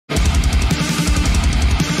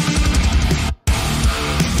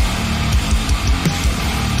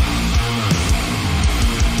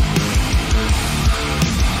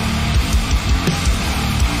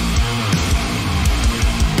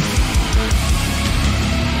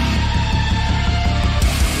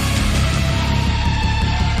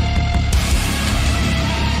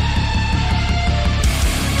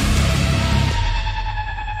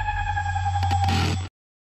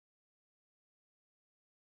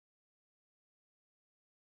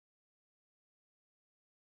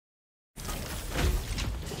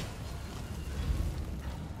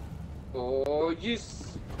Oh,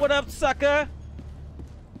 yes. What up, sucker?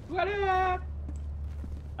 What up?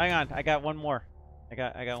 Hang on, I got one more. I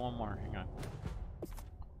got one more. Hang on.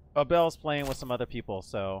 Oh, Bell's playing with some other people,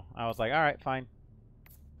 so I was like, all right, fine.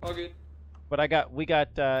 All good. But we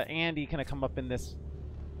got Andy gonna come up in this,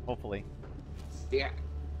 hopefully. Yeah.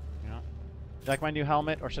 You know? You like my new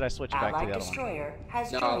helmet, or should I switch it back to the other destroyer one?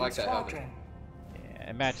 has No, I like that helmet. Yeah,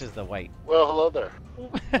 it matches the white. Well, hello there.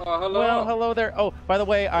 Hello. Well, hello there. Oh, by the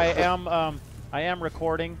way, I am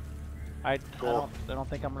recording. I don't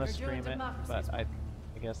think I'm gonna stream it, but I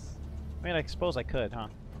guess. I mean, I suppose I could, huh?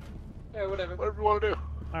 Yeah, whatever. Whatever you want to do.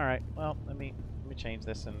 All right. Well, let me change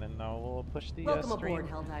this, and then we'll push the Welcome stream aboard,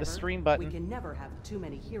 Helldiver. the stream button. We can never have too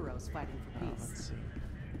many heroes fighting for peace. Let's see.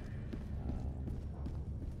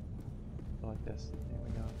 Go like this. There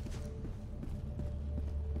we go.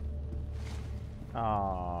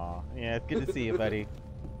 Aww. Yeah, it's good to see you, buddy.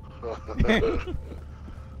 I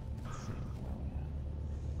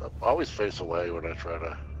always face away when I try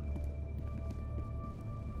to.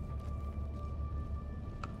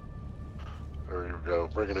 There you go.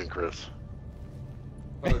 Bring it in, Chris.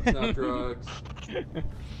 Oh, it's not drugs.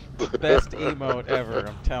 Best emote ever,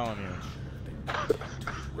 I'm telling you.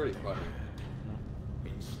 Pretty funny.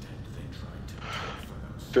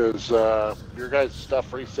 Does your guys'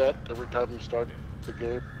 stuff reset every time you start the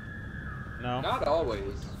game? No. Not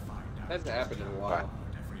always. Hasn't happened in a while.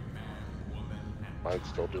 Mine's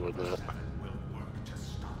still doing that.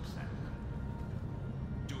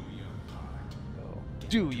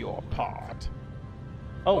 Do your part.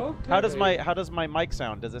 Oh, Okay. how does my mic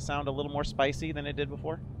sound? Does it sound a little more spicy than it did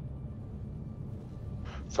before?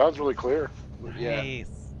 Sounds really clear. Yeah.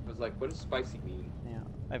 Nice. I was like, what does spicy mean? Yeah.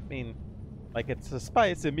 I mean, like it's a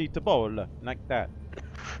spicy meatball, like that.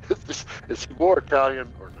 Is he more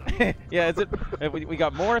Italian or not? Yeah. Is it? We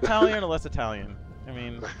got more Italian or less Italian? I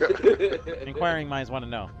mean, inquiring minds want to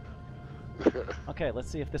know. Okay, let's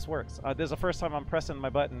see if this works. This is the first time I'm pressing my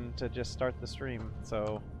button to just start the stream,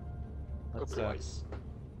 so let's Nice.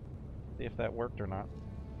 see if that worked or not.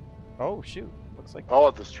 Oh shoot! Looks like Oh,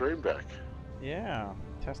 at the stream deck. yeah,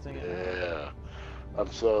 testing it. Yeah.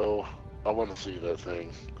 I want to see that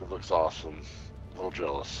thing. It looks awesome. A little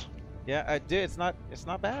jealous. Yeah, I did. It's not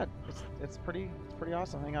bad. It's pretty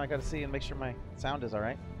awesome. Hang on, I gotta see and make sure my sound is all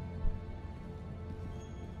right.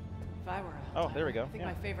 If I were a Oh, there we go. I think Yeah.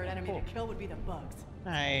 my favorite enemy Cool. to kill would be the bugs.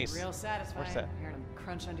 Nice. Real satisfying. Where's that? Hearing them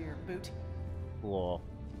crunch under your boot. Cool.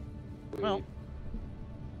 Sweet. Well,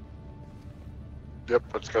 Yep,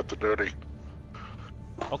 it's got the dirty.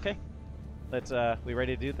 okay. Let's. We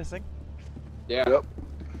ready to do this thing? Yeah. Yep.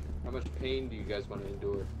 How much pain do you guys want to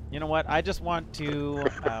endure? You know what? I just want to.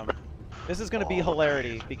 This is going to be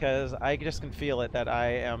hilarity because I just can feel it that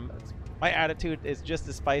my attitude is just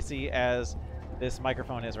as spicy as this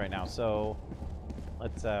microphone is right now. So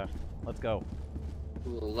let's go. A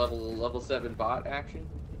little level 7 bot action?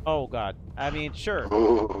 Oh God. I mean, sure.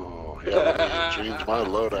 Oh, yeah. Change my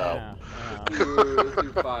loadout. Yeah. Let's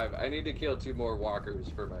do 5. I need to kill 2 more walkers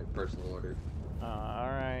for my personal order. All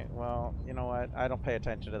right. Well, you know what? I don't pay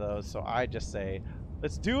attention to those, so I just say,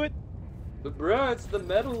 let's do it. But bruh, it's the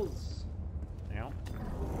medals. You know.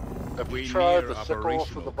 Have you tried the sickle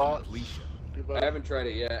for the bots? I haven't tried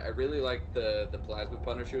it yet. I really like the plasma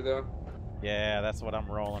punisher though. Yeah, that's what I'm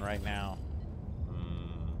rolling right now.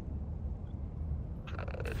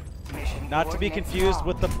 Not to be confused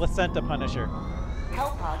with the placenta punisher.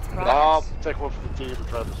 I'll take one for the team and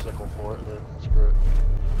try the sickle for it, then screw it.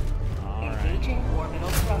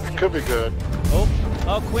 Alright. Could be good.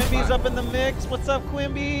 Oh, Quimby's up in the mix. What's up,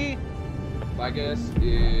 Quimby? My guess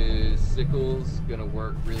is sickle's gonna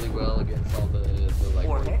work really well against all the like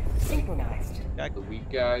Orbit synchronized. the weak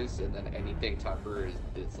guys, and then anything tougher is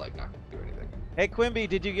it's like not gonna do anything. Hey, Quimby,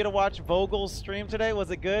 did you get to watch Vogel's stream today?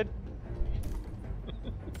 Was it good?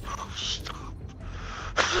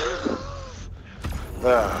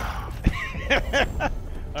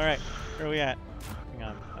 All right, where are we at? Hang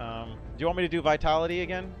on. Do you want me to do vitality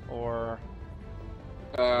again, or?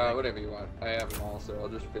 Whatever you want. I have them all, so I'll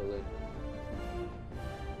just fill in.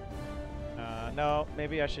 No,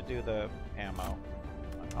 maybe I should do the ammo.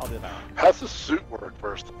 I'll do that one. How's the suit work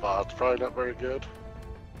versus the bots? Probably not very good.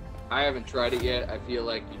 I haven't tried it yet. I feel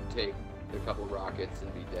like you'd take a couple rockets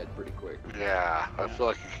and be dead pretty quick. Yeah, I feel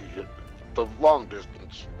like you can get the long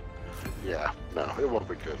distance. Yeah, no, it won't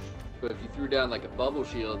be good. But if you threw down like a bubble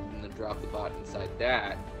shield and then dropped the bot inside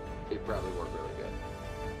that, it'd probably work really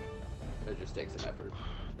good. It just takes some effort.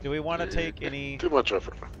 Do we want to take any? Too much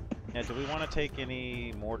effort. Yeah. Do we want to take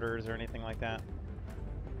any mortars or anything like that?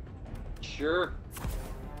 Sure.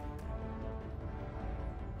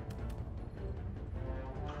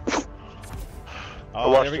 Oh,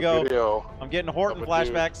 watched there we a go. video I'm getting Horton of a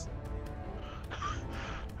flashbacks.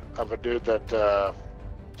 of a dude that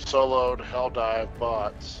soloed Helldive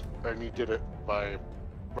bots, and he did it by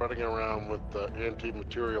running around with the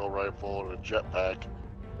anti-material rifle and a jetpack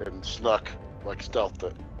and snuck, like stealthed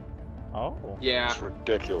it. Oh. Yeah, It's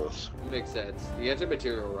ridiculous. makes sense. The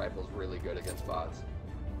anti-material rifle is really good against bots.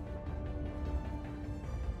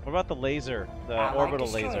 What about the laser? The Allied orbital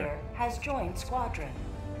destroyer laser. has joined squadron.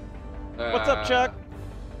 What's up, Chuck?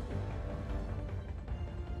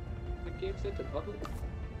 The game set to public?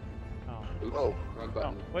 Oh. Oops, Oh. wrong Oh.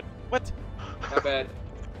 button. What? My bad.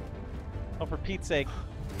 Oh, for Pete's sake.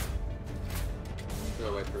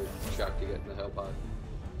 Gotta wait for Chuck to get in the hell pod.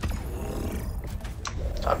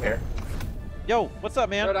 I'm here. Yo, what's up,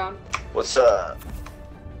 man? Right on. What's up?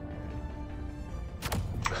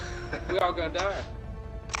 We all gonna die.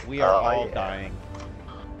 We are Oh, all yeah. dying.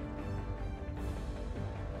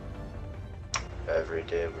 Every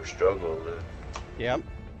day we're struggling. Yep.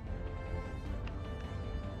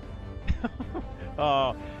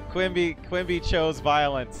 Oh, Quimby chose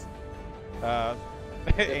violence.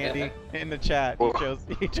 Andy in the chat,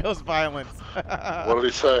 he chose violence. What did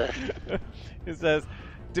he say? He says,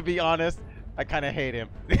 to be honest, I kind of hate him.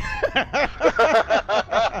 They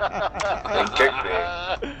kicked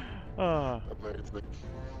me. Oh Amazing.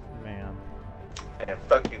 man. And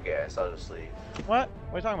fuck you guys, I'll just leave. What?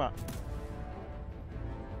 What are you talking about?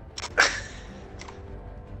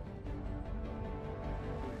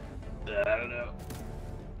 I don't know.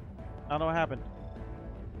 I don't know what happened.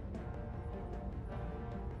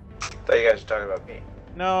 Thought you guys were talking about me.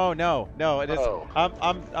 No. It is. Oh.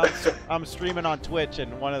 I'm streaming on Twitch,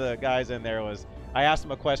 and one of the guys in there was. I asked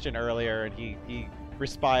him a question earlier, and he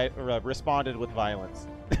responded with violence.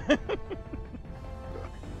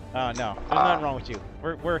 Oh no, there's nothing wrong with you.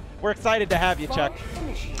 We're excited to have you, Chuck. Launch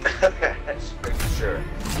initiated. Okay, just making sure.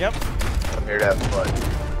 Yep. I'm here to have fun.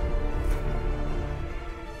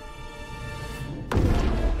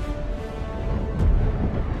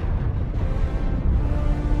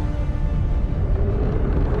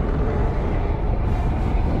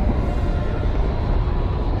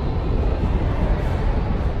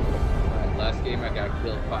 Alright, last game I got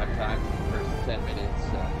killed 5 times in the first 10 minutes.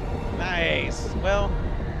 Nice. Well,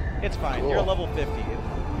 it's fine. You're Cool. level 50.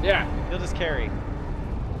 Yeah. You'll just carry.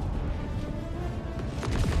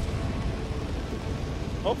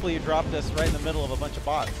 Hopefully you dropped us right in the middle of a bunch of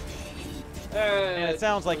bots. And it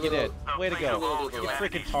sounds like you did. Way to go. You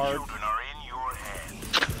freaking tard.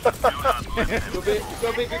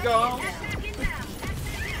 Go big or go home.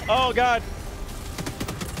 Oh god.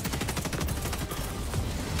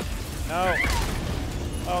 No.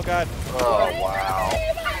 Oh god. Oh, wow. I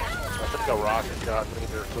think a rocket got me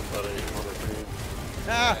or somebody on the team.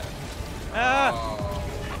 Ah. Ah.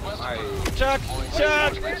 Oh, I... Chuck!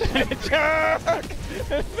 Chuck! Chuck!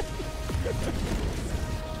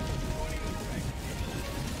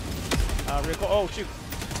 Real cool. Oh shoot.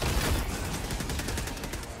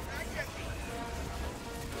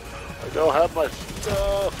 I don't have my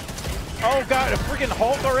stuff. Oh god, a freaking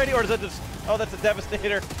Hulk already? Or is that just... Oh, that's a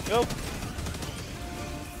Devastator. Nope.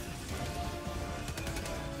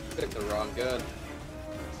 Picked the wrong gun.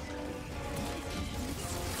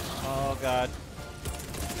 Oh god.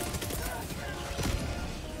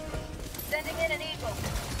 Sending in an eagle.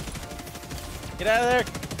 Get out of there!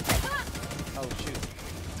 Oh shoot.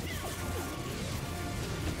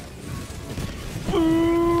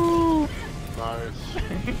 Ooh! Nice.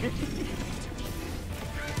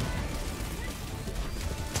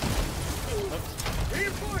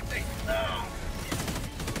 Reinforcing.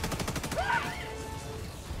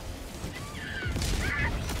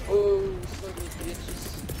 Oh, son of bitches.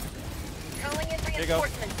 Calling in you go.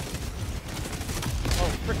 reinforcements. Oh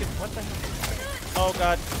freaking what the hell? Oh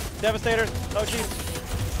god. Devastator! Oh jeez.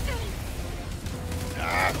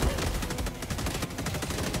 Ah.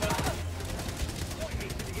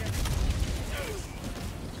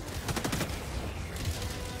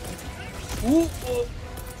 Ooh, oh.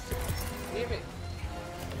 Damn it.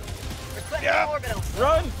 Requesting Yeah. orbital.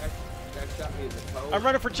 Run! That shot me in the toe. I'm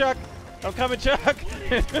running for Chuck! I'm coming, Chuck!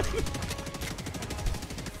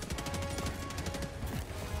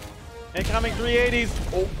 Incoming 380s!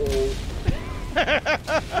 Oh, oh.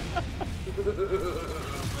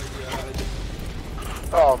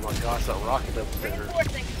 Oh my gosh, that rocket upstairs.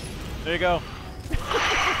 Reinforcing. There you go.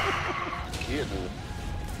 Kidding.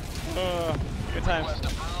 Good times.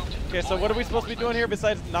 Okay, so what are we supposed to be doing here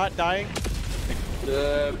besides not dying?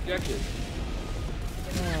 The objective.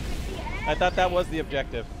 I thought that was the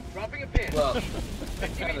objective. Dropping a pin. Well,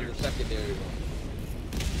 kind of the secondary one.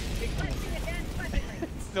 Requesting advanced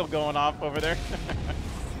weapons. Still going off over there.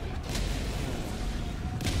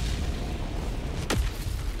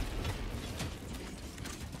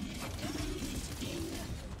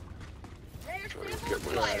 Get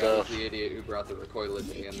my That was stuff. the idiot who brought the recoilless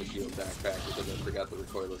and the shield backpack because I forgot the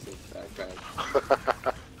recoilless in the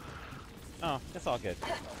backpack. Oh, it's all good.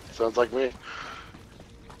 Sounds like me.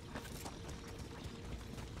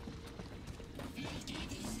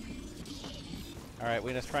 All right,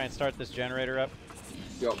 we just try and start this generator up.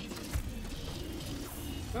 Yo.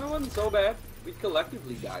 Well, it wasn't so bad. We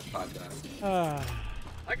collectively died 5 times.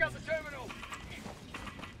 I got the terminal.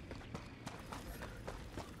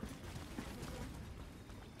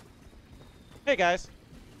 Hey guys,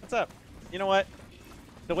 what's up? You know what?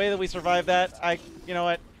 The way that we survived that, you know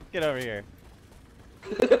what? Get over here.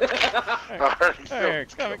 Alright, Here,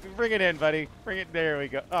 come, bring it in, buddy. Bring it. There we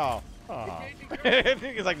go. Oh, oh.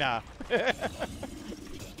 He's like, nah.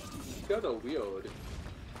 Kinda weird.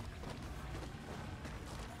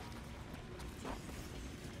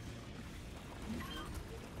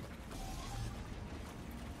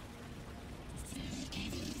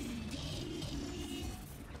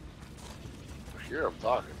 Here I'm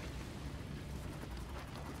talking.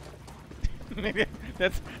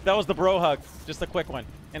 That was the bro hug. Just a quick one,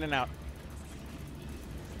 in and out.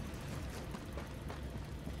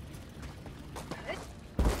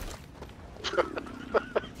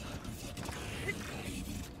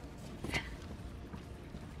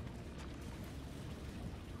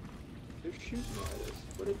 They're shooting at us.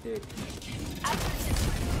 What a dick.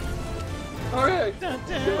 Alright! Dun,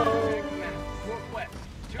 dun. Northwest.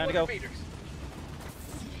 Time to go. 200 meters.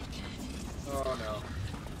 Oh no.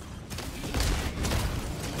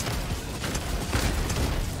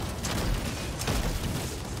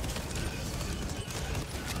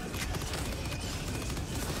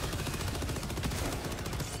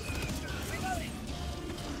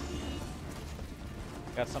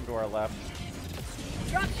 Got some to our left.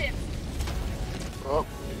 Dropship. Oh,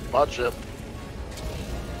 bot ship.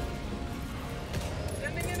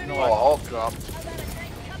 Sending in an Oh, Hulk dropped.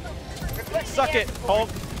 Suck it, Hulk.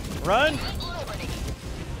 Run. Go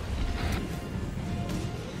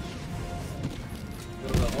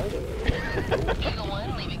to the hole.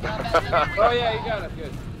 Oh yeah, you got it.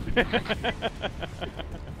 Good.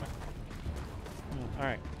 All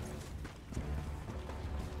right.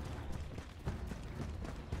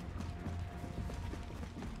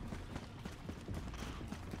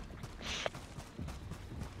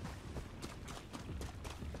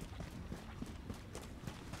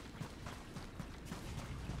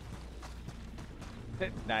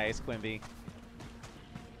 Nice, Quimby.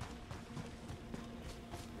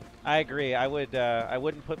 I agree. I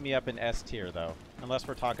wouldn't put me up in S tier though, unless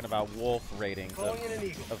we're talking about wolf ratings Calling in an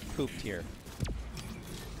eagle. of poop tier.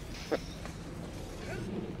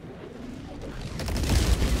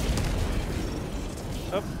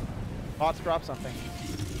 Oh, bots drop something.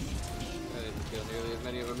 I didn't kill nearly as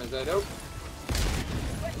many of them as I'd hoped.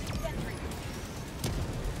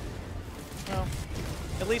 Well,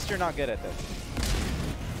 at least you're not good at this.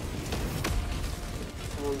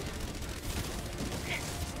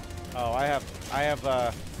 Oh, I have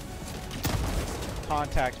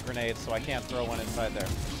contact grenades, so I can't throw one inside there.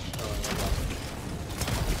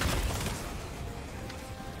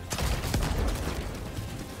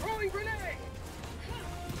 Throwing grenade.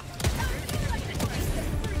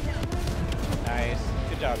 Nice.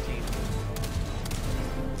 Good job, team.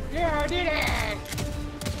 Yeah, I did it!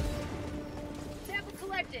 Sample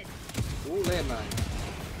collected. Ooh, landmine.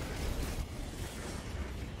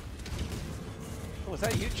 Oh, was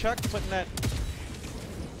that you, Chuck, putting that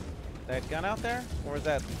gun out there? Or was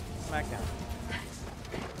that SmackDown?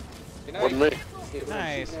 Good Wasn't night. me. Hey, we're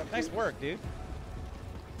Nice. shooting at Nice you. work, dude.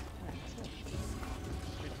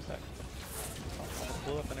 Wait a sec. Oh, almost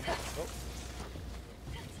blew up in a couple.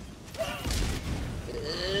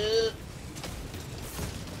 Oh.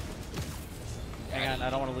 Hang on, I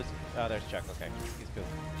don't want to lose. Oh, there's Chuck. Okay, he's good.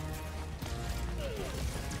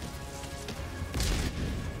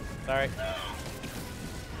 Sorry.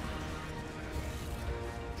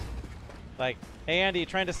 Like, hey Andy, you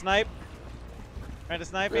trying to snipe? Trying to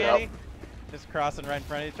snipe, Yeah. Andy? Just crossing right in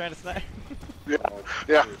front of you, trying to snipe. Yeah, Oh,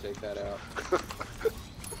 yeah. better take that out.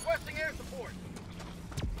 Requesting air support.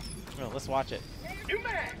 Well, let's watch it. New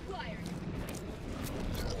mag.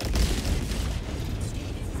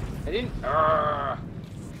 I didn't. Arrgh.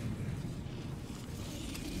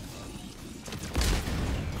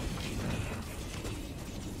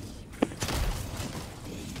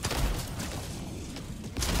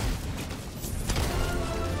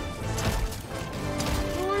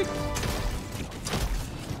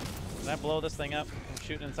 Can I blow this thing up from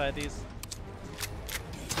shooting inside these?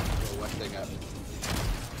 What thing up?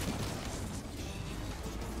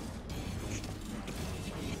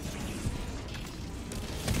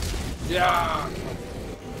 Yeah!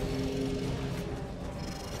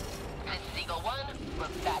 This is Eagle 1. We're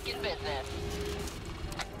back in business.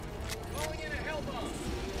 Calling in a Helldive'n.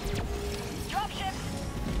 Dropship!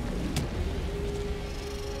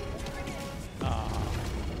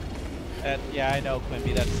 Yeah, I know,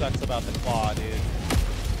 Quimby. That sucks about the claw, dude.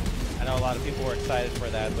 I know a lot of people were excited for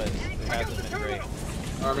that, but it hasn't been great.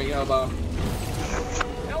 Arming elbow.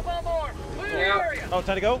 Helldive'n more. Clear the Yeah. area. Oh,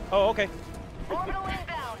 time to go? Oh, okay. Orbital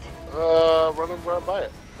inbound. Running right by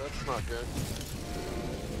it. That's not good.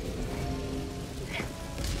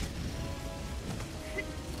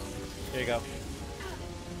 There you go.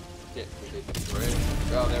 Shit, we did destroy it.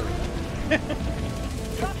 Oh, there we go.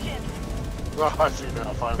 Dropship. Oh, I see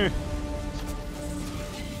now, finally.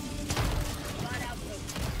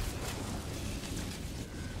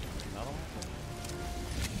 Another one?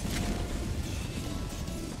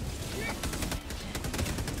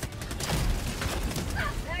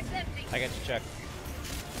 Bag's empty. I got you checked.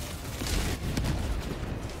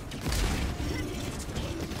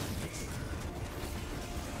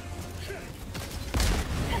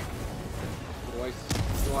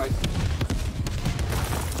 Twice.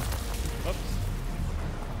 Oops.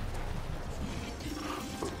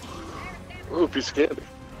 Ooh, piece of candy.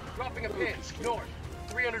 Dropping a pin. North.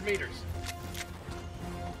 300 meters.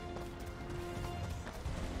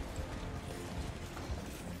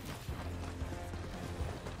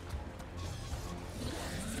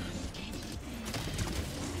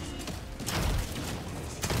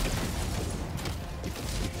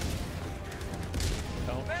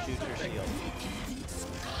 Don't shoot your shield.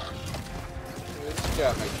 It's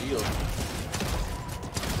got my shield.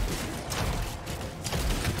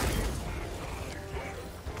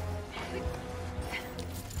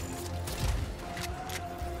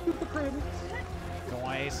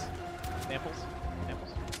 Nice. Samples?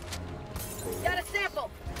 Samples? Got a sample.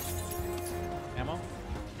 Ammo?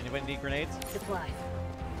 Anybody need grenades? Supplies.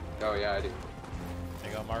 Oh yeah, I do.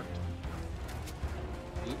 There you go, marked.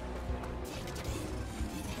 Yeet.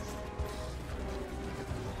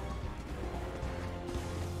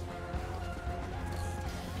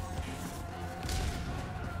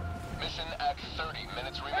 Mission at 30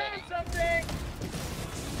 minutes remaining. Found something.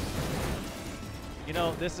 You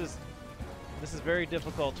know, this is very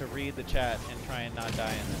difficult to read the chat and try and not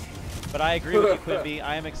die in this. But I agree with you, Quimby.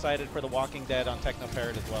 I am excited for The Walking Dead on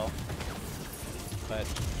Technoparrot as well. But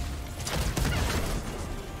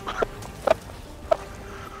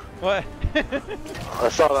what? I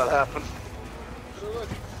saw that happen. Oh, look,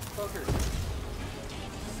 fucker.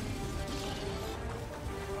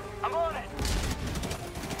 I'm on it.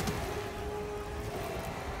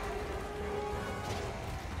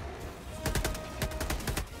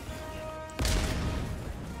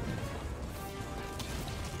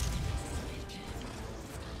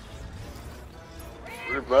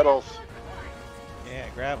 Three medals. Yeah,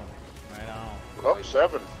 grab him. Right on. Oh,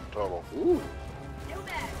 7 total. Ooh. New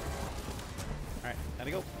bag. Alright, time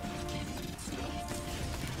to go.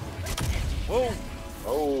 Whoa!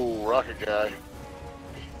 Oh, rocket guy.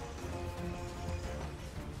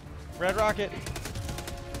 Red rocket!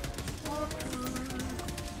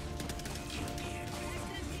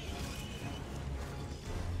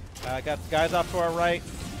 Got guys off to our right.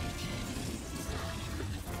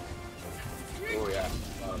 Oh yeah.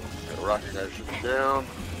 Yeah, rocket guy shooting down.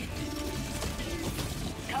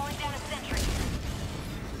 Calling down a sentry.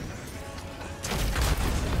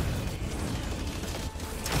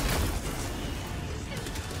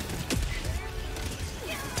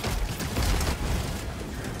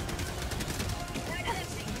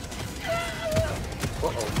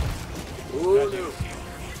 Uh-oh. Ooh.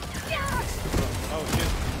 Gotcha. Oh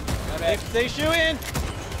shoot. My They, bad. they shooting!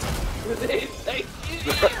 They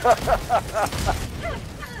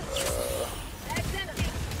Bag's empty.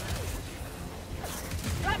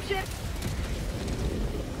 Dropship.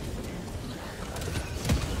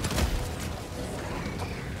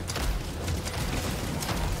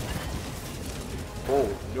 Oh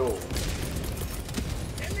no.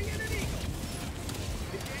 Ending in an eagle.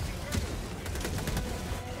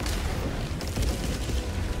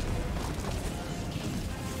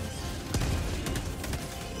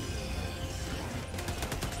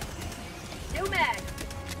 New mag.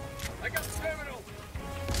 I got the terminal.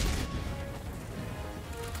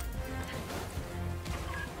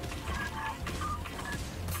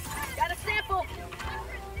 Got a sample.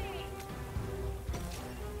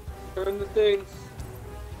 Turn the things.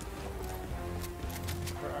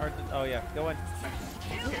 Where Or, oh yeah, go in.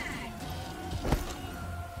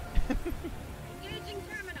 Engaging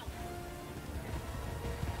terminal.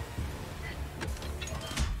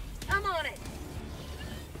 I'm on it.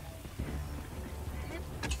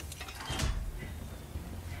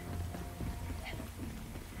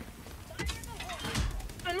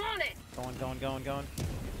 I'm on it. Going.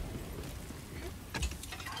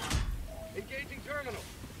 Engaging terminal.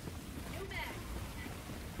 New mag.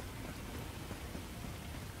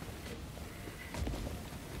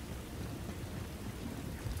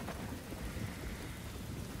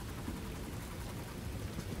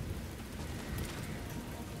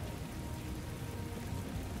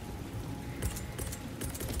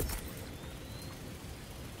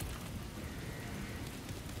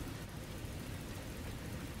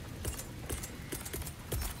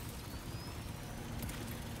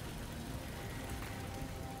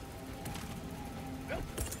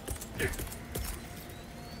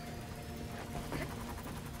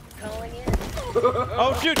 Calling in.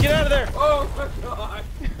 Oh shoot! Get out of there! Oh my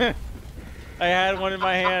god! I had one in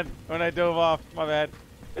my hand when I dove off. My bad.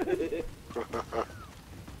 It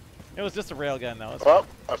was just a railgun though. It's Oh,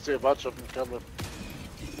 I see a bunch of them coming.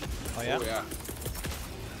 Oh yeah? Oh yeah.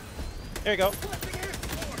 Here you go.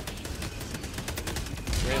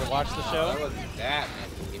 Ready to watch the Oh, show? that wasn't that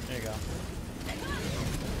many. There you go.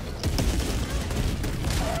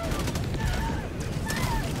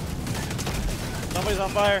 Somebody's on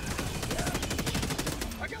fire.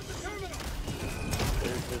 I got the terminal.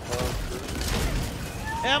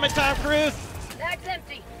 Damn it, Tom Cruise! Bag's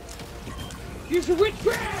empty. Use your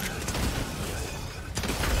witchcraft!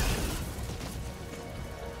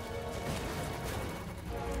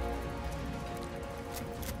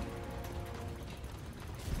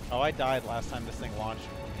 Oh, I died last time this thing launched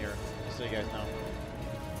from here, just so you guys know.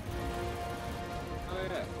 Oh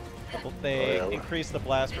yeah. They Oh, yeah. increased the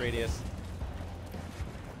blast radius.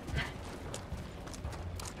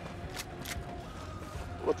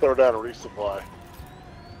 We'll throw down a resupply.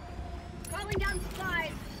 Calling down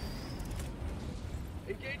supplies.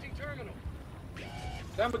 Engaging terminal.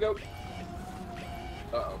 Time to go.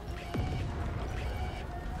 Uh-oh.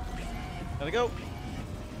 Gotta go.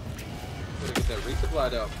 Gotta get that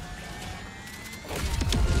resupply down.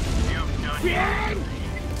 You've done your duty.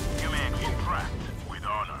 Command contract with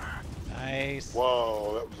honor. Nice.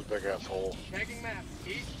 Whoa, that was a big ass hole. Tagging map.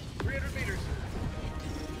 East 300 meters.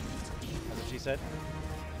 That's what she said.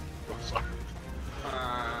 I'm sorry.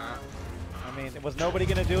 I mean, was nobody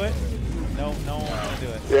gonna do it? No one was gonna do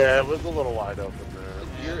it. Yeah, it was a little wide open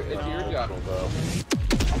there. It's your job. Though.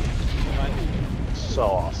 Come on. So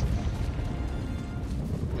awesome.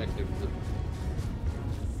 Make it flip.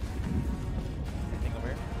 Anything over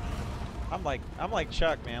here? I'm like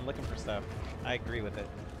Chuck, man, looking for stuff. I agree with it.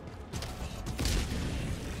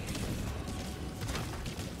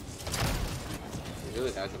 It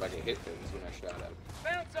really has if I can hit things when I shot at him.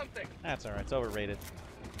 Found something. That's alright, it's overrated.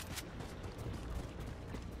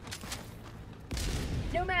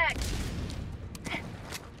 New mag.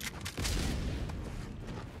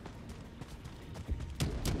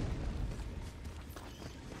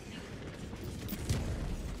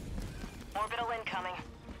 Orbital incoming.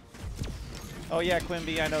 Oh yeah,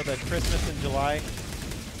 Quimby, I know the Christmas in July.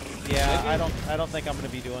 Yeah, I don't think I'm gonna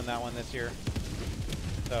be doing that one this year.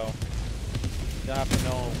 So you'll have to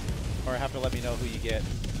know, or have to let me know who you get.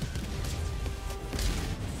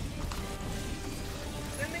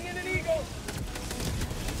 Sending in an eagle.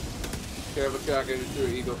 Careful, Chuck, I just threw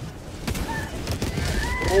an eagle.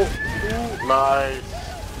 Oh, nice.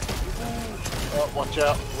 Oh, watch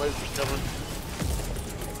out. Laser's coming.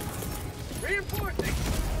 Reinforcing.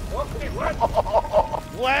 Okay, what?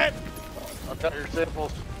 What? I got your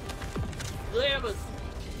samples. Lemon.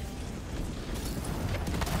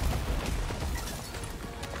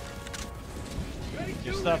 Ready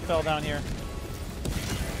Your to stuff fell down here.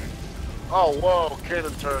 Oh, whoa.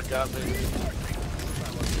 Cannon turret got me.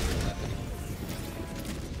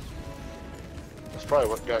 That's probably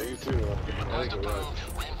what got you too. I think it was.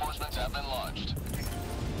 Reinforcements have been launched.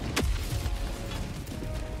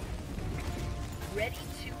 Ready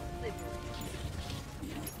to liberate.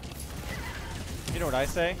 You know what I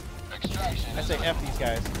say? Extraction. I say F these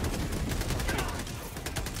guys.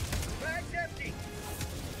 Bag's empty.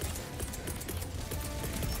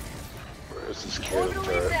 Where is this cannon Orbital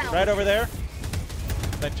turret? inbound. Right over there.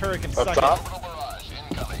 That turret can Up suck top? Orbital barrage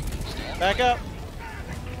incoming. Stand it. Back up.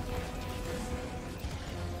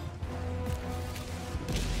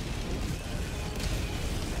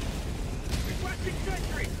 Requesting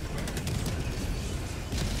sentry.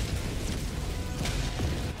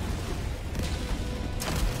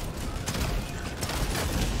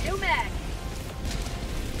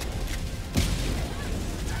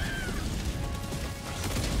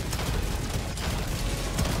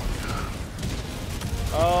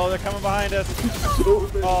 Oh, they're coming behind us.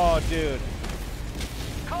 Oh, dude.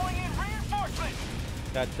 Calling in reinforcements.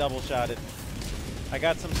 Got double shotted. I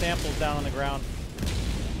got some samples down on the ground.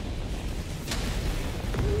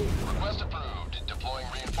 Request approved. Deploying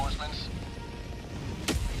reinforcements.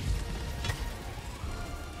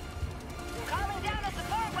 Calling down a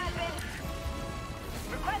support weapon.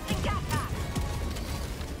 Requesting cat.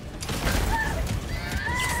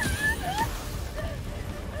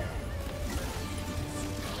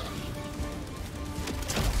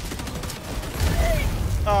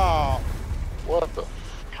 Oh, What the?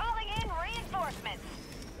 Calling in reinforcements.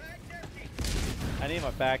 I need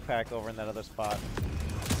my backpack over in that other spot.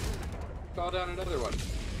 Call down another one.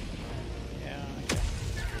 Yeah.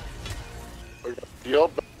 The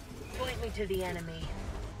old. Point me to the enemy.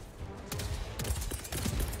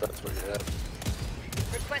 That's what you had.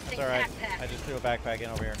 Requesting It's alright. backpack. I just threw a backpack in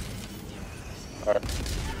over here. All right.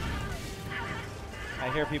 I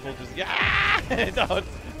hear people just no,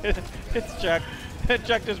 it's Chuck.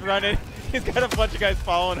 Chuck just running. He's got a bunch of guys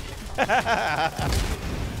following him.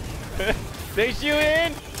 They shoot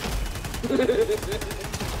in.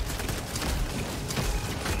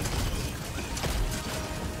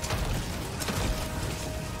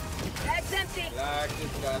 Bag's empty. Back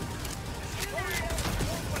this gun.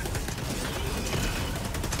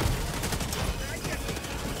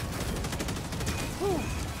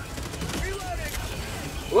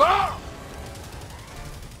 Whoa!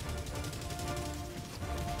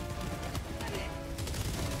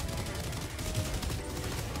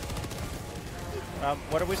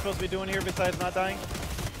 What are we supposed to be doing here besides not dying?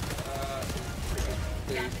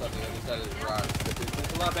 There's something on the side of this rock, but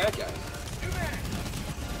there's a lot of bad guys.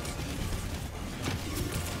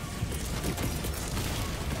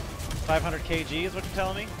 500 kg is what you're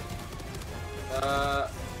telling me?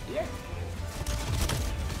 Yeah.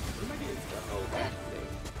 What am I getting? Oh, that thing.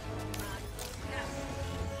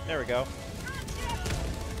 There we go.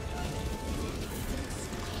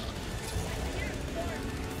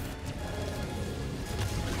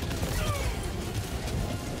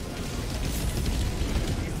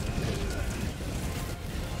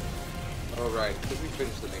 All right, so we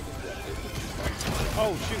finished the main objective.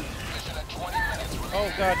 Oh shoot! Mission at 20 minutes remaining. Oh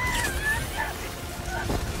god!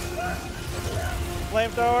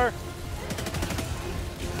 Flamethrower!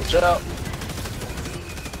 Watch out.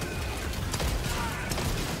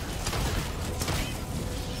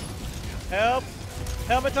 Help!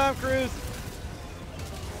 Help me, Tom Cruise!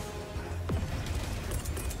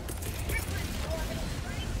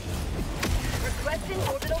 Requesting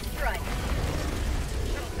orbital strike.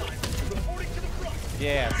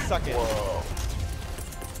 Yeah, suck it. Whoa.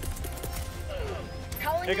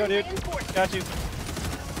 Calling Here you go, in dude. reinforcements. Got you.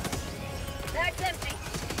 Bag's empty.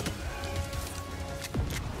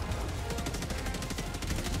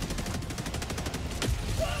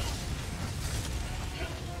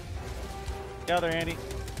 Get out there, Andy.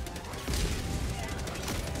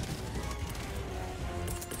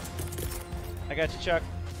 I got you, Chuck.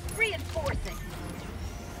 Reinforcing.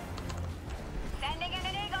 Sending in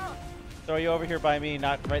an eagle. Throw you over here by me,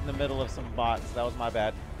 not right in the middle of some bots. That was my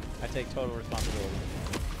bad. I take total responsibility.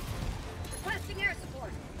 Requesting air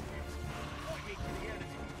support.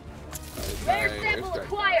 My Air sample airstrike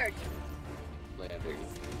acquired. landing.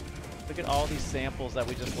 Look at all these samples that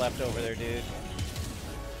we just left over there, dude.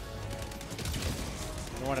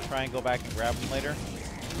 You want to try and go back and grab them later?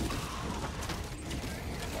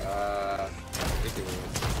 I think it was.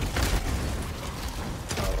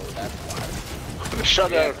 Oh, that's why.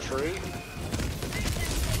 Shut down a tree.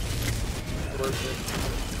 Worth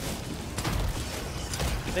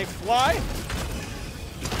They fly?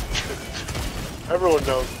 Everyone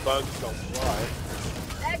knows bugs don't fly.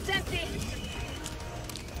 Bag's empty.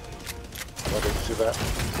 Oh, did you see that? it.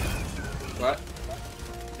 What?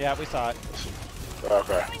 Yeah, we saw it. Okay.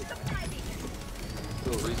 Throwing supply beacon.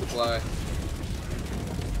 Little resupply.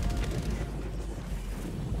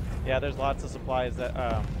 Yeah, there's lots of supplies that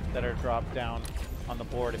that are dropped down on the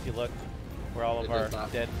board if you look, where all of It our does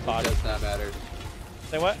not- dead It bodies. does not matter.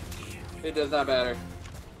 Say what? It does not matter.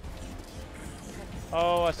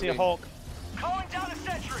 Oh, I see a Okay. Hulk. Calling down a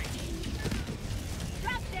sentry.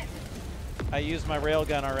 Drop it. I used my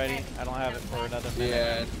railgun already. I don't have it for another minute.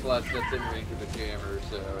 Yeah, and plus that's in range of the jammer,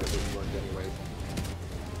 so it wouldn't work anyway.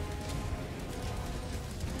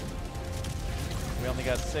 We only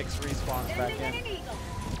got 6 respawns back Sending in an in. eagle.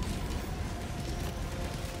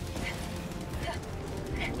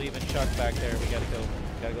 Leaving Chuck back there. We gotta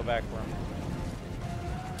go back for him.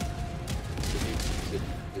 We need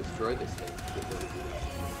to destroy this thing.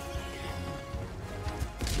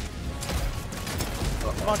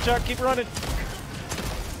 Come on, Chuck, keep running.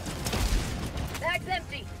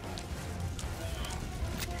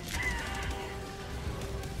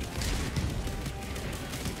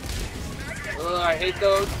 Oh, I hate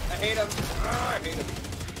those. I hate them. Oh, I hate them.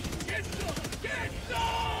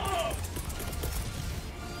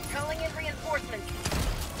 Calling in reinforcements.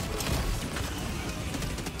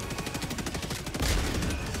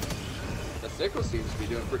 The sickle seems to be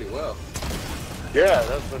doing pretty well. Yeah,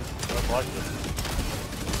 that's been. I like it.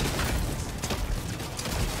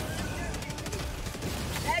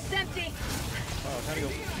 Bag's empty. Oh, time to go.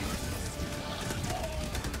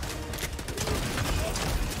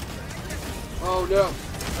 Oh no!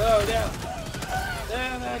 Oh no!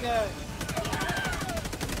 Damn that guy!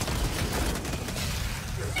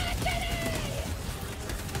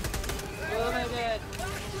 Oh my god!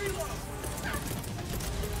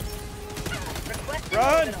 Requesting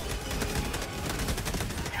Run! orbital.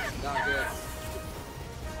 Not good.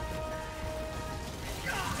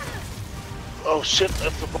 Oh shit,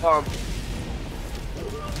 that's a bomb.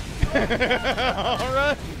 All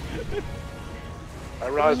right. I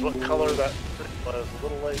realized what color that was a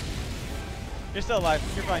little late You're still alive.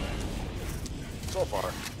 You're fine. so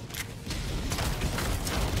far.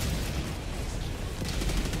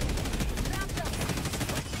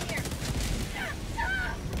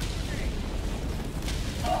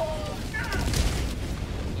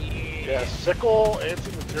 Yeah, sickle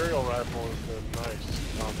anti-material rifle is a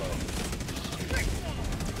nice combo.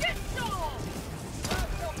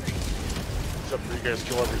 Except for you guys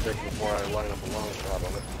kill everything before I line up a long shot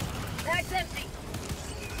on it. Bag's empty.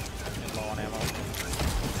 Low on ammo.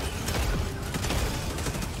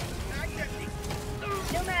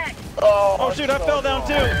 New mag. Oh shoot! I fell down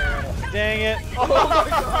too. Dang it! Oh my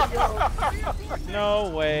god! No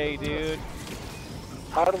way, dude.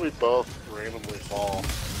 How do we both randomly fall?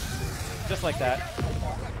 Just like that.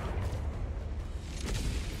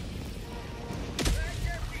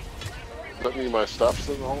 That mean my stuff's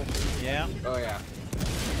in the hole? Yeah. Oh yeah.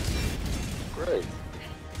 Great.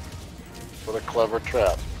 What a clever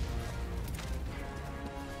trap.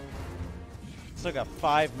 Still got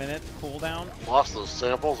 5 minutes cooldown. Lost those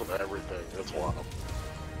samples and everything. That's wild.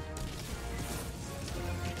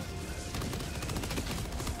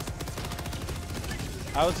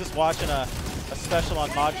 I was just watching a special on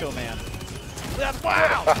Macho Man.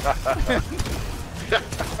 Wow!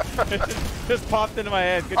 Just popped into my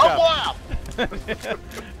head. Good job. Wow!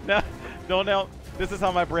 No, don't know. This is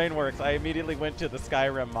how my brain works. I immediately went to the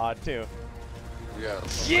Skyrim mod too.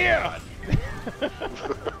 Yes. Yeah!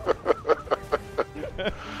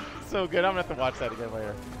 So good. I'm gonna have to watch that again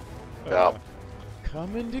later. Yeah.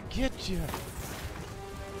 Coming to get you.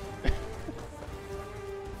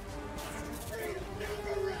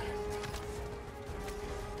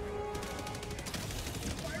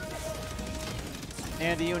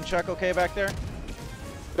 Andy, you and Chuck okay back there?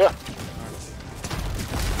 Yeah.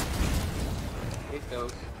 Hate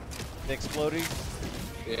those. The exploding?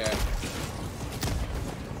 Yeah.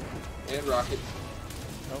 And rockets.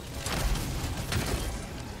 Nope.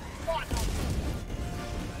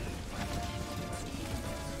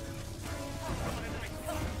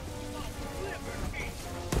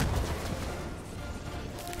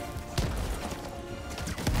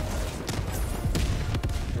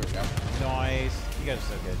 There we go. Nice. You guys are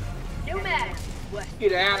so good. New mag.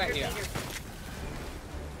 Get out of here.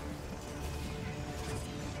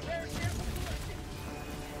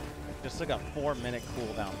 Just still got 4 minute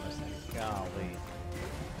cooldown on this thing. Golly.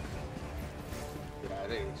 Yeah, I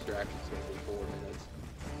think extraction's gonna be 4 minutes.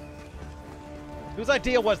 Whose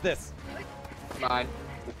idea was this? Mine.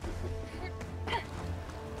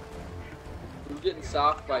 We're getting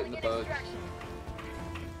soft fighting the bugs.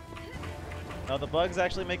 No, the bugs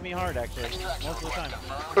actually make me hard, actually. Most of the time.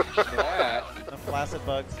 Yeah, The flaccid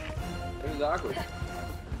bugs. it was awkward.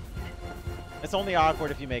 It's only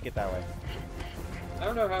awkward if you make it that way. I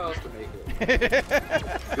don't know how else to make it.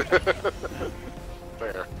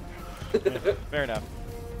 Fair. Fair enough.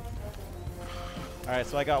 Alright,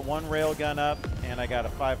 so I got 1 railgun up, and I got a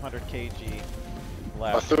 500 kg I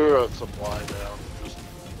left. threw a supply down. Just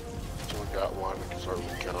so we got one and can start with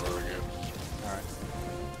the counter again. Alright.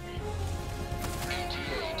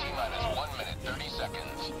 ETA T-minus 1 minute 30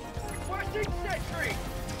 seconds. Requesting sentry.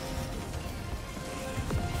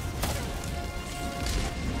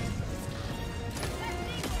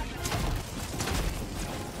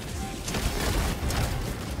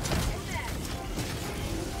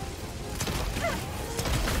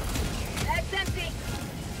 Bag's empty.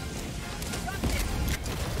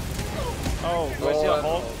 Oh, do I see a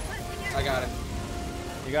hole? I got it.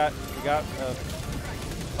 You got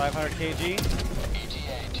 500 kg? ETA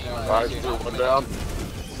T-minus Alright, threw one down.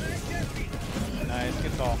 Nice,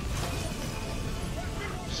 good call.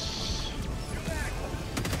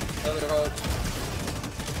 Another hole.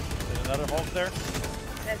 There's Another Hulk there.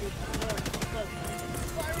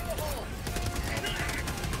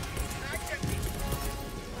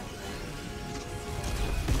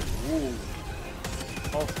 Ooh.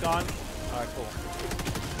 Hulk's gone. Alright, cool.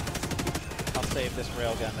 I'll save this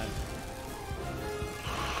railgun then.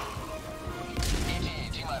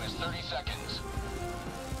 ETA T-minus 30 seconds.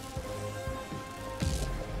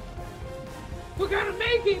 We're gonna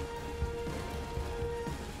make it!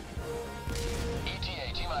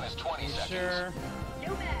 ETA T-minus 20 seconds. Sure.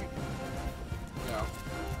 No.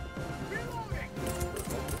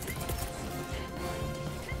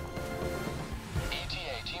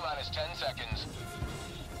 ETA T-minus 10 seconds.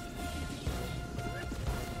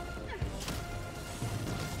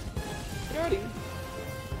 Got him.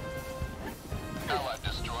 Allied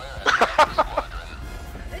destroyer has left the squadron.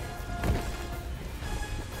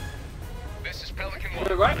 This is Pelican 1.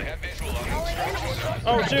 Wait, what? I have visual on the extraction zone.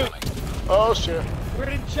 Oh, shoot! Oh shit. Where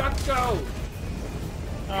did Chuck go?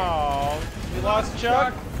 Oh, we lost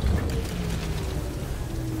Chuck.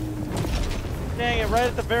 Dang it, right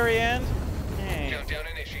at the very end. Dang. Countdown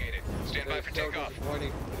initiated. Stand by for So takeoff.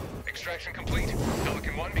 disappointing. Extraction complete.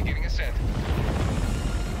 Pelican 1 beginning ascent.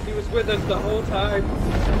 He was with us the whole time.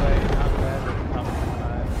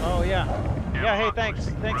 Oh, yeah. Yeah, hey, thanks.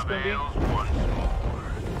 Thanks, Quimby.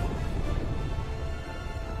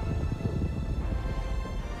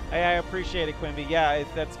 Hey, I appreciate it, Quimby. Yeah,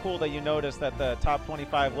 that's cool that you noticed that the top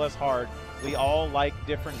 25 was hard. We all like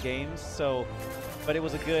different games, so, but it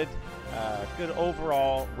was a good, good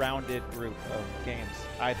overall rounded group of games,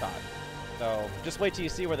 I thought. So just wait till you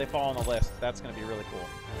see where they fall on the list. That's going to be really cool.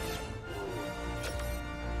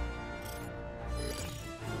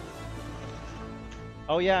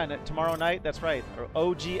 Oh yeah, and tomorrow night, that's right,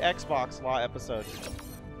 OG Xbox Law episode.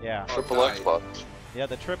 Yeah. Triple nice. Xbox. Yeah,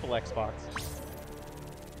 the triple Xbox.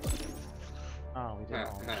 Oh, we did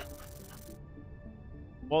all.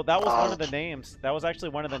 Well, that was one of the names. That was actually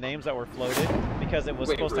one of the names that were floated because it was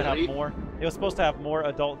supposed to have more. It was supposed to have more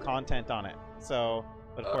adult content on it. So,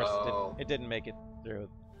 but of course, it didn't make it through.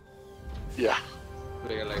 Yeah.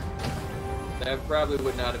 Clearly. That probably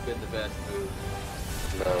would not have been the best move.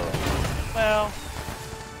 No. Well.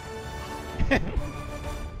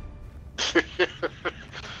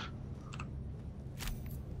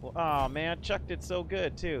 Well, oh man, Chuck did so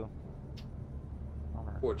good too.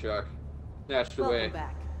 Poor Chuck. Snatched away. Welcome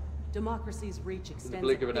back. Democracy's reach extends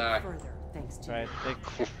blink a of an bit eye. further, thanks to Right.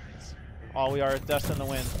 you. All we are is dust in the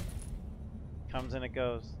wind. Comes and it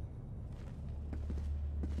goes.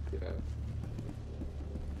 Yeah.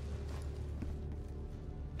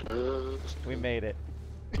 We made it.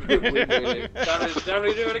 We made it. Time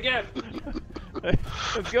to do it again.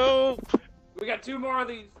 Let's go. We got 2 more of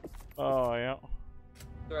these. Oh yeah.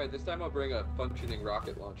 Alright, this time I'll bring a functioning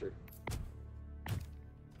rocket launcher.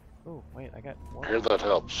 Oh wait, I got I more. hear that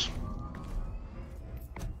helps.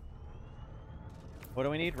 What do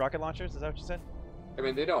we need? Rocket launchers? Is that what you said? I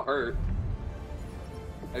mean, they don't hurt.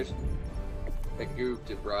 I goofed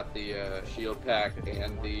and brought the shield pack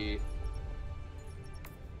and the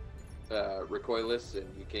recoilless, and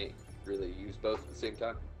you can't really use both at the same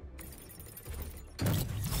time.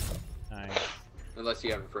 Nice. Unless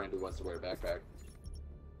you have a friend who wants to wear a backpack.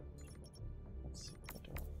 Let's see what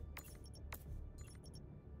do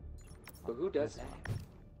But who does that?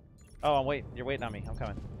 Oh, wait. You're waiting on me. I'm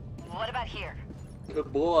coming. What about here?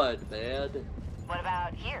 Good boy, man. What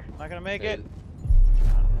about here? Not gonna make it.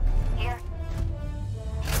 Here?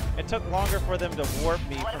 It took longer for them to warp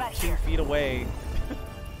me What from about 2 here? feet away.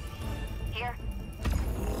 Here?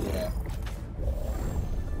 Yeah.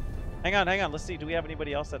 Hang on, hang on. Let's see. Do we have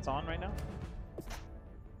anybody else that's on right now?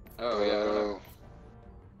 Oh, yeah. I don't know.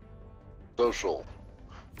 Social.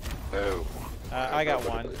 No. I got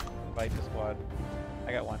one. Invite the squad.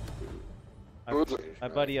 I got one. Who is it? My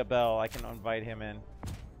buddy Abel. I can invite him in.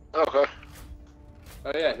 Okay.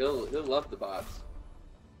 Oh, yeah, he'll love the bots.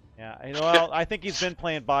 Yeah, you know, well, I think he's been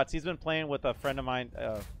playing bots. He's been playing with a friend of mine.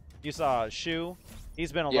 You saw Shu.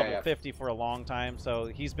 He's been a level 50 for a long time, so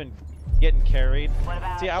he's been getting carried. What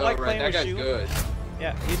about See, I like playing that with guy's Shu. good.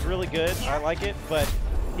 Yeah, he's really good. I like it, but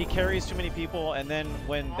he carries too many people, and then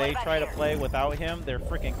when they try to play without him, they're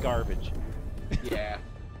freaking garbage. Yeah.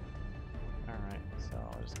 Alright, so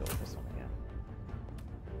I'll just go with this one again.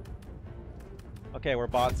 Okay, we're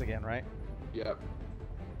bots again, right? Yep.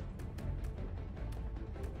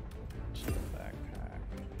 Shield backpack.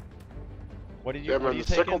 What did you? Yeah, what man, are you the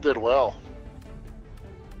sickle taking? did well.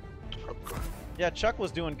 Yeah, Chuck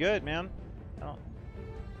was doing good, man. Oh,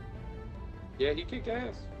 Yeah, he kicked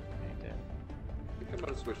ass. he did. I think I'm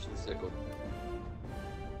gonna switch to the sickle.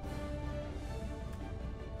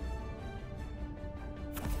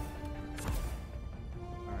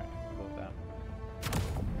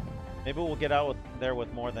 Maybe we'll get out there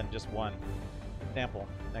with more than just one sample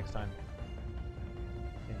next time.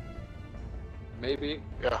 Maybe.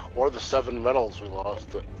 Yeah, or the 7 medals we lost.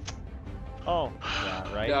 Oh,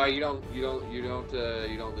 yeah, right. No, you don't lose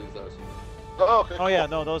those. Oh, okay, Oh yeah, cool.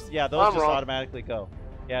 no, those just wrong. automatically go.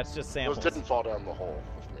 Yeah, it's just samples. Those didn't fall down the hole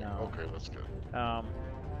with me. No. Okay, that's good.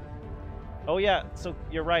 Oh yeah, so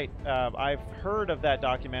you're right. I've heard of that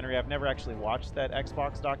documentary. I've never actually watched that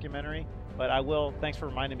Xbox documentary, but I will. Thanks for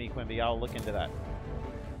reminding me, Quimby. I'll look into that.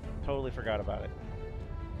 Totally forgot about it.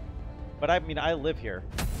 But I mean, I live here,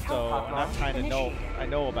 so and I kind of know. I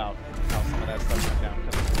know about how some of that stuff went down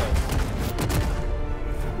because it's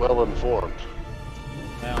close. Well informed.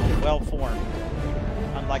 Well formed.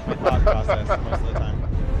 Unlike my thought process most of the time.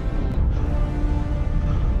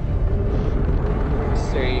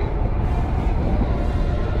 Same.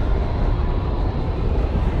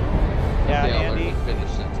 Yeah, They all Andy. learn to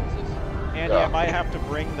finish sentences. Andy, Yeah. I might have to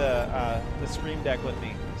bring the Stream Deck with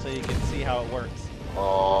me so you can see how it works.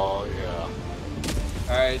 Oh, yeah.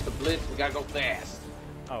 Alright, it's the Blitz. We gotta go fast.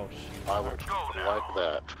 Oh shit. I would like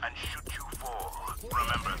that. And should you fall,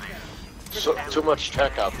 remember this. So, too much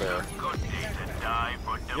tech out there. Good day to die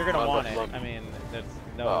for You're gonna want it. Money. I mean, there's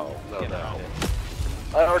no Oh, no getting doubt. around it.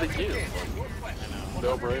 I already do. I know.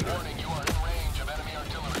 No brainer. Warning, you are in range of enemy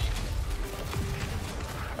artillery.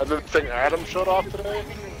 And the thing Adam showed off today?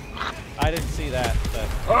 I didn't see that, but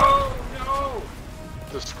Oh no!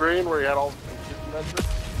 The screen where he had all the computer metrics?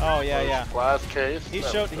 oh yeah, yeah. Glass case? He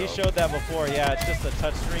That showed was he dope. showed that before. Yeah, it's just a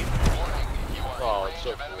touch screen. Oh, it's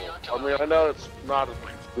so cool. I mean, I know it's not a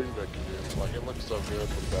screen that can do. Like, it looks so good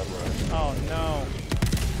with bedrock. Oh no.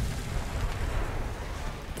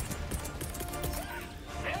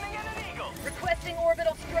 Sending in an eagle. Requesting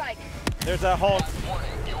orbital strike. There's that Hulk. Warning,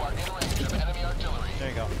 you are in range of enemy artillery. There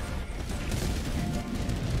you go.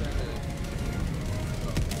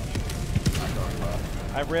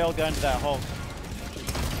 I railgunned that Hulk.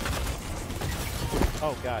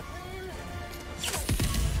 Oh god.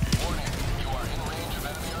 Warning, you are in range of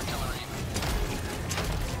enemy artillery.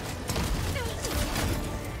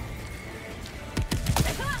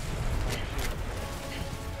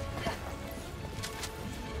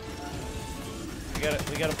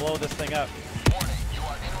 We gotta blow this thing up. Warning, you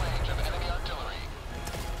are in range of enemy artillery.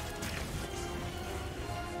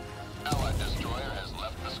 Allied destroyer has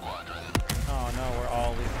left the squadron. Oh no, we're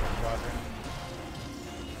all leaving the squadron.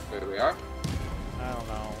 Where we are? I don't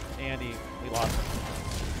know. Andy, we lost him.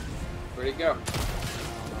 Where'd he go? I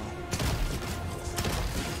don't know.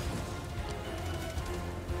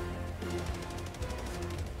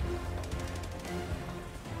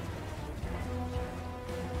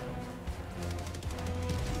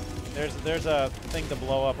 There's a thing to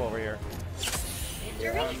blow up over here.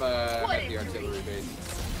 Yeah, I'm at the artillery base.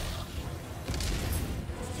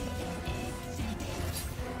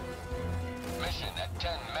 Mission at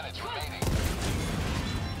 10 minutes remaining.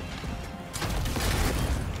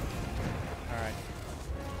 Alright.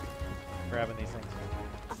 Grabbing these things.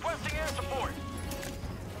 Requesting air support.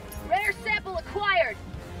 Rare sample acquired.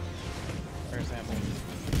 Air sample.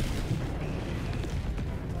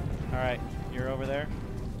 Alright, you're over there?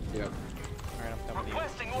 Yep. Alright, I'm coming to you.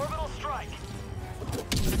 Requesting orbital strike.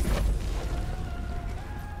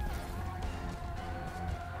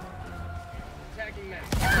 Attacking map.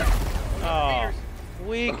 Oh,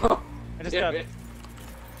 weak. I just got. Damn it.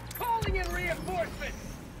 Calling in reinforcements.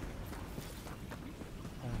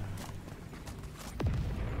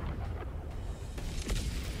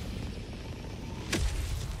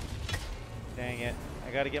 Dang it.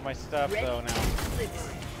 I gotta get my stuff Ready? though now.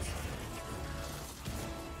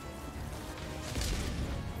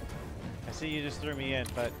 I see you just threw me in,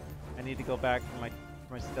 but I need to go back for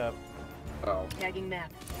my stuff. Oh. Tagging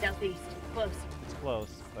map. Southeast. Close. It's close,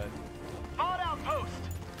 but Spot outpost.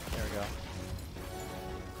 there we go.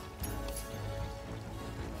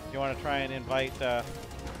 You want to try and invite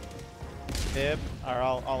Bib, or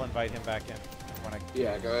I'll invite him back in. When I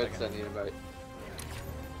Yeah, go ahead and second. send the invite.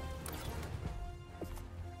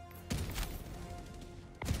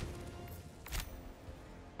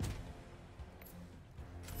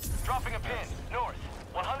 Dropping a pin. North.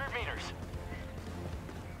 100 meters.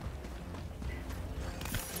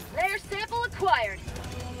 Rare sample acquired.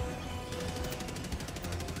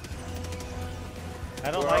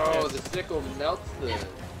 I don't Bro, like this. the sickle melts the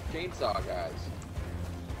chainsaw guys.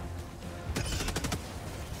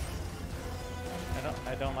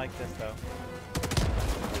 I don't like this though.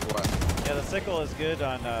 Like what? Yeah, the sickle is good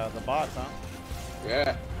on the bots, huh?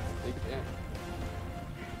 Yeah. Big yeah.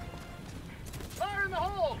 Fire in the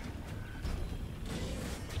hole.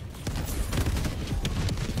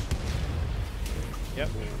 Yep.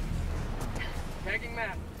 Tagging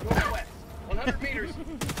map. Northwest. 100 meters.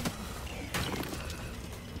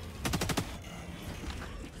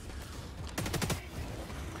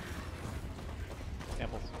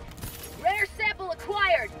 Samples. Rare sample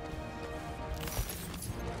acquired.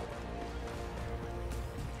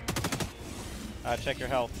 Check your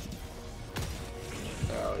health.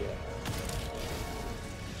 Oh yeah.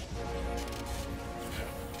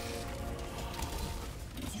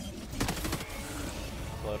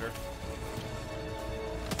 Floater.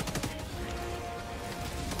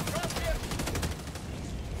 Dropship.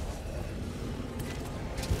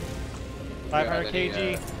 500 any, kg.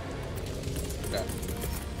 Okay.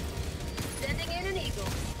 Sending in an eagle.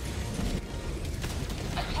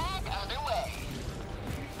 Attack underway.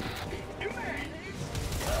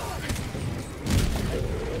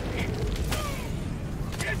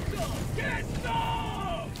 Get some! Get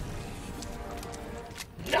some!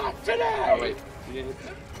 Not Oh today! wait, you didn't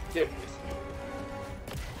hit it.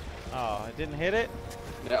 Oh, I didn't hit it?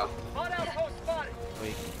 No. Hot outpost spotted.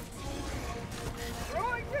 Weak.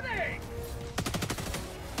 Throwing grenade.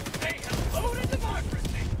 Say hello to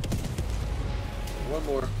democracy. One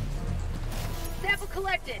more. Sample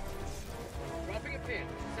collected. Dropping a pin.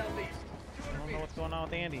 Southeast. I 200 don't know meters. what's going on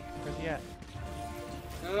with Andy. Where's he at?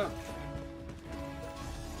 No.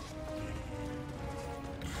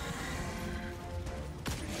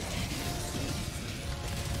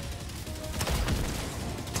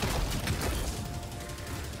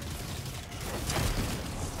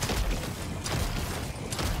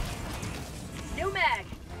 New mag.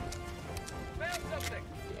 Found something.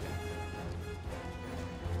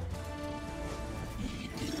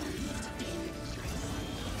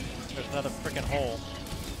 There's another freaking hole.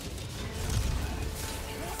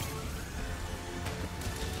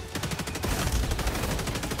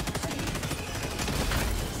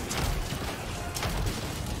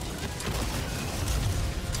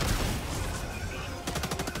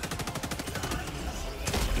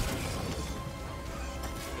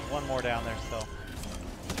 There's one more down there still.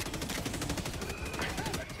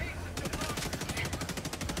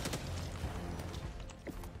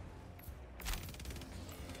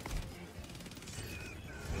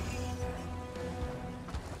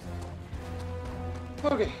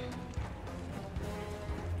 Okay.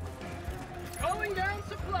 Calling down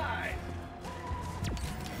supplies.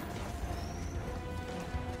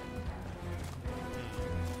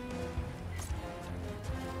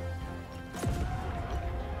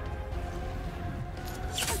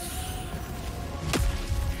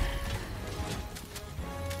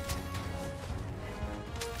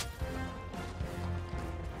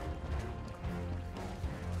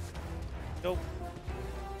 Go.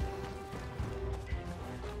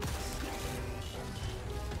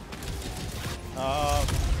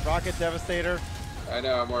 Rocket Devastator. I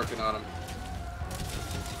know, I'm working on him.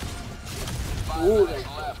 5 Ooh, minutes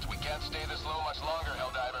there- left. We can't stay this low much longer,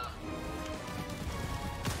 Helldiver.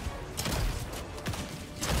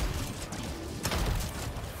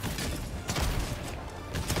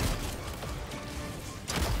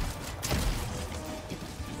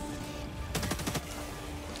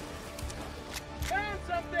 Found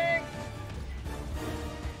something.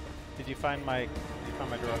 Did you find my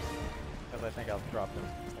drawers? Because I think I dropped them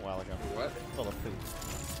a while ago. What? Full of food.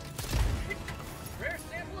 Rare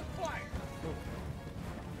sample acquired.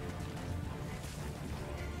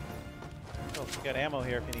 Oh, you got ammo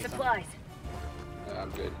here if you need some. Supplies. I'm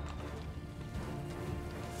good.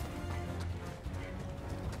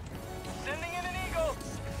 Sending in an eagle.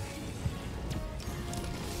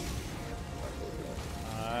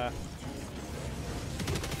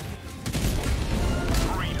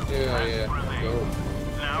 Yeah. Go.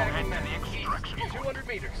 Now head to the extraction. 200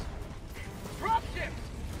 meters. Drop ships.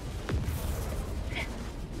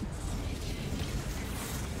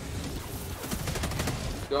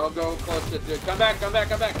 Go close to it. Come back.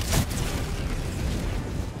 Okay.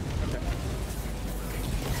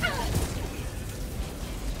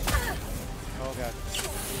 Oh god.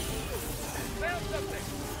 Found something.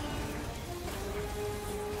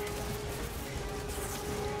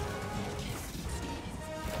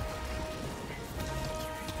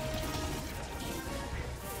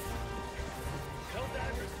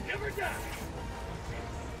 Helldivers never die.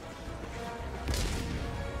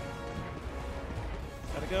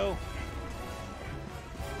 Gotta go.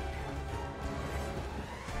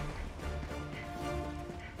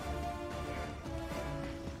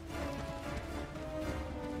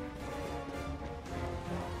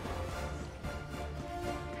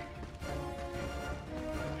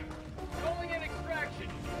 Calling in extraction.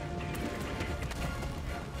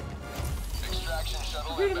 Extraction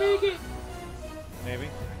shuttle We're gonna make it. Maybe.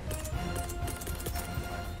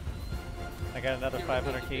 I got another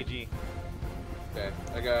 500 kg. Okay,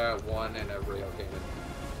 I got one and a rail cannon.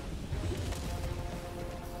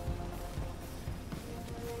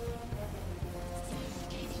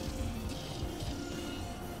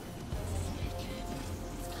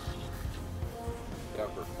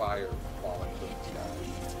 Out for fire falling from the sky.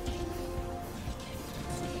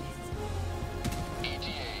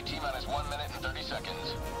 ETA, T-minus 1 minute and 30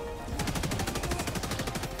 seconds.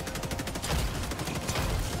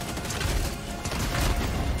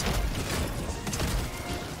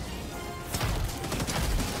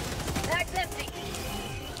 Bag's empty.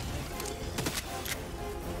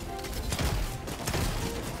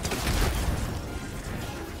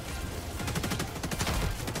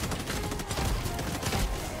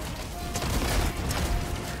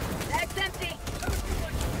 Bag's empty.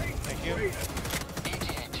 Thank you.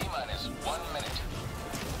 ETA, T-minus 1 minute.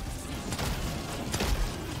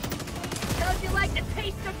 How'd you like the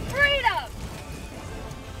taste of freedom?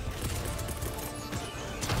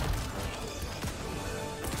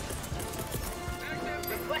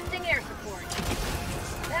 Requesting air support.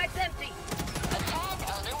 Bag's empty.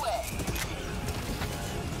 Attack underway.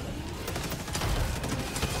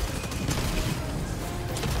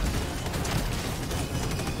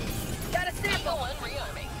 Got a Eagle sample. 1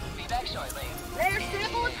 rearming. Be back shortly. Layer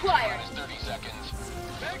sample acquired. T-minus 30 seconds.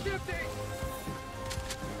 Bag's empty!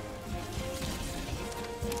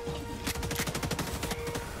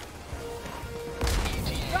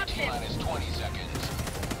 ETA, Drop him. T-minus 20 seconds.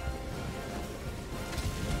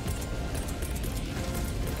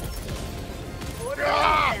 Order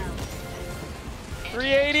down.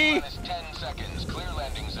 380. T-minus 10 seconds. Clear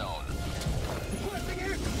landing zone. Requesting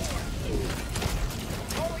air support!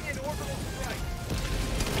 Calling in orbital strike!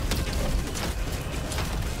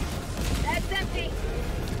 Bag's empty.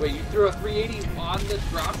 Wait, you threw a 380 on the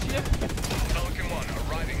dropship? Pelican 1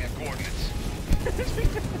 arriving at coordinates.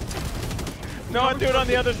 No, I'll do it on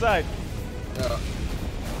the other side.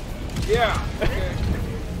 Yeah, okay.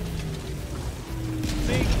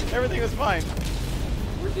 See, everything was fine.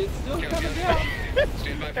 It's still coming down.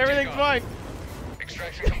 Stand by for Everything's takeoff. fine.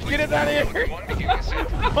 Extraction complete. Get it out of here. Pelican 1 begin descent.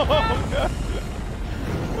 Oh, God.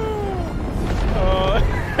 Oh.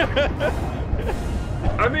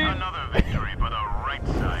 I mean, Another victory for the right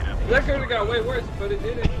side of that could have got way worse, but it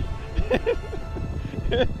didn't.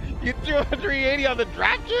 You threw a 380 on the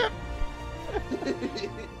dropship?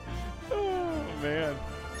 Oh, man.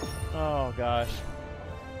 Oh, gosh.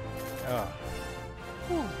 Oh.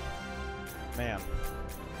 Whew. Man.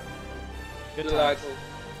 Good times. Delightful.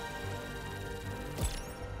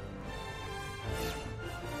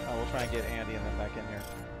 Oh, we'll try and get Andy and then back in here.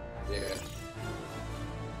 Yeah.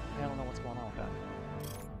 I don't know what's going on with that.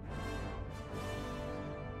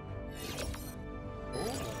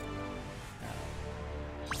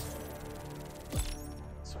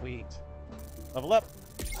 Sweet. Level up.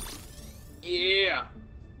 Yeah.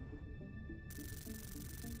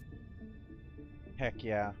 Heck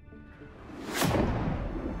yeah.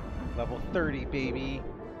 Level 30, baby.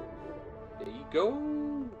 There you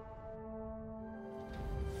go.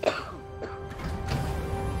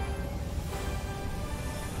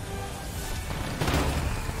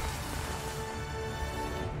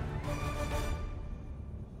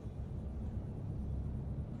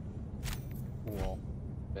 Cool.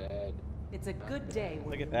 Bad. It's a good day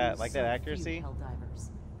when Look you at that, lose like so that few accuracy. Helldivers.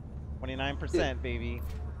 29%, baby.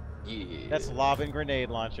 Yeah. That's lob and grenade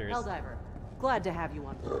launchers. Helldiver, glad to have you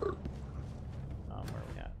on board. Where are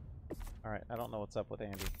we at? Alright, I don't know what's up with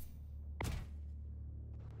Andy.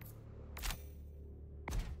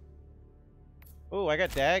 Ooh, I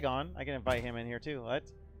got Dag on. I can invite him in here too.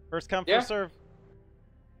 Let's first come, Yeah. first serve.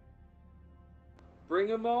 Bring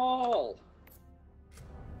them all.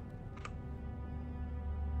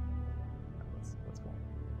 Let's go.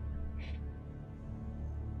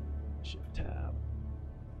 Shift tab.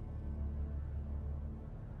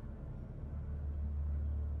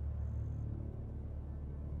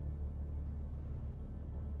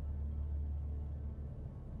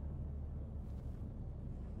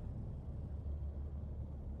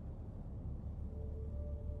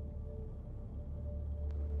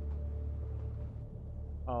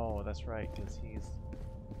 Oh, that's right, because he's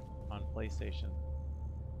on PlayStation.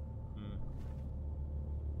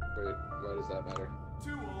 Wait, why does that matter?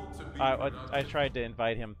 I tried to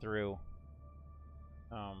invite him through.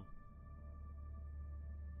 Tried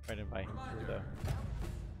to invite him through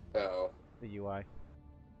Oh. the UI.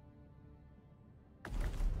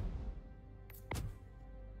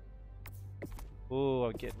 Ooh,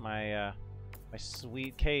 I'll get my my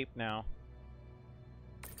sweet cape now.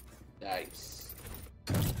 Nice.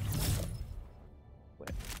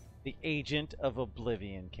 Quit. The Agent of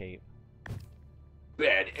Oblivion cape.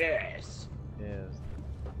 Badass. Is.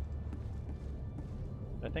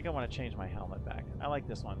 I think I want to change my helmet back. I like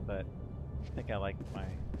this one, but I think I like my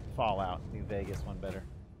Fallout New Vegas one better.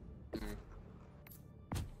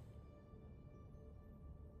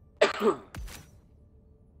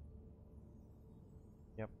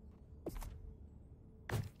 Yep.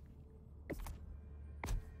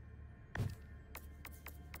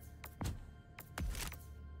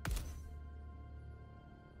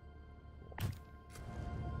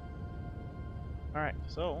 Alright,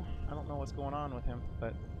 so I don't know what's going on with him,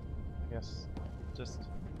 but I guess just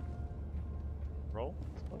roll,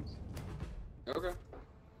 I suppose. Okay.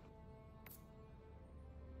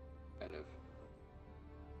 Kind of.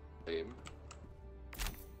 Lame.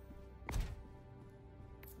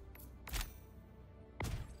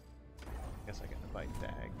 Guess I can invite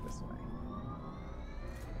Dag this way.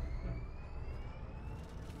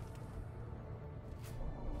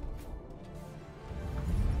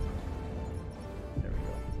 There we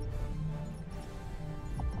go.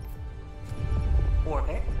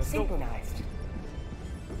 Orbit Let's go. synchronized.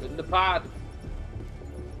 In the pod.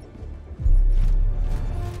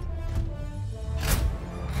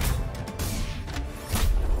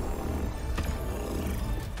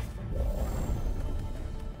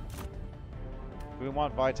 Do we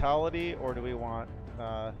want vitality or do we want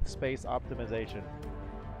space optimization?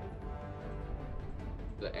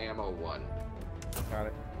 The ammo one. Got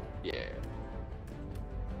it. Yeah.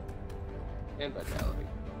 And vitality.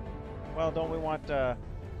 Well, don't we want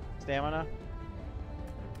stamina?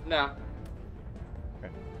 Nah.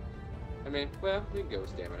 Okay. I mean, well, we can go with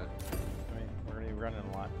stamina. I mean, we're gonna be running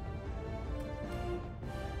a lot.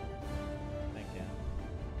 Thank you.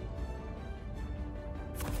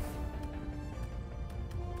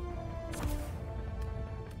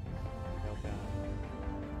 Okay.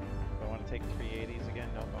 Do I want to take 380s again?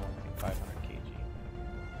 Nope, I want to take 500 kg.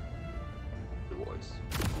 The voice.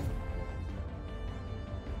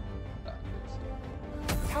 Ah, good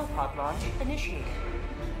stuff. Tau pod launch initiated.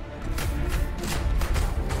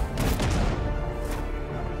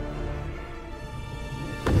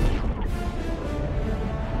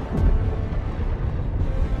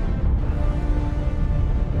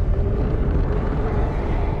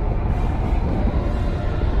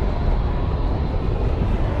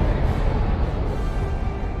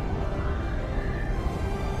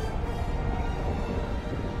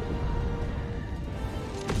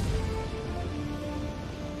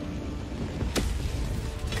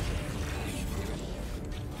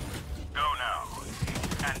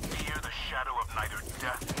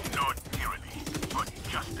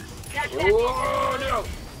 Oh no!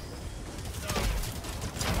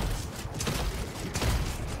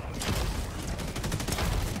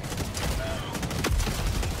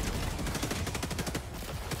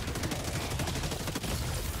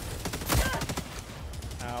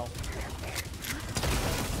 Ow.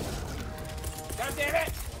 God damn it!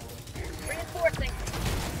 Reinforcing.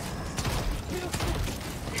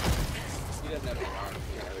 He doesn't have any arms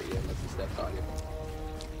yet unless he steps on you.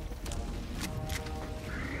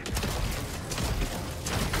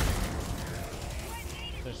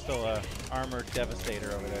 There's still a armored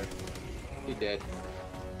devastator over there. He dead.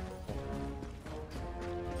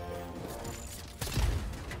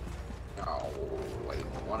 Oh, wait,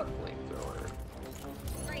 I want a flamethrower.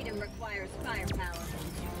 Freedom requires firepower.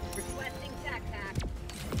 Requesting tac pack.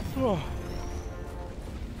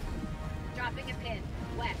 Dropping a pin.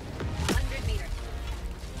 West. 100 meters.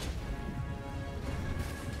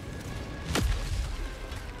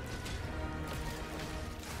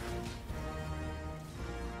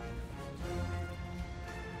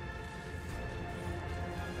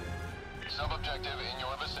 Sub-objective in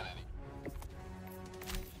your vicinity.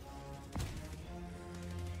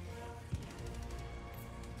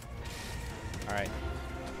 All right.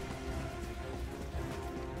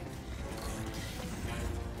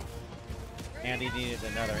 Andy needed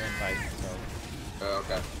another invite, so Oh,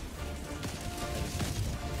 okay.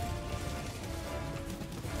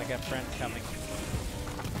 I got friends coming.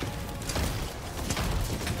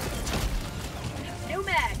 New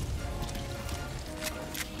mag.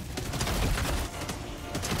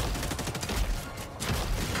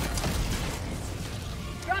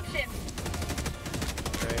 Dropship.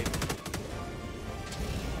 Great.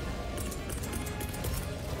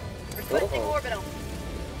 Requesting orbital.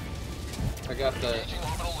 I got the. Engaging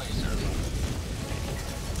orbital laser.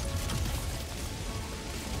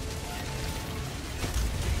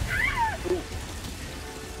 Ooh.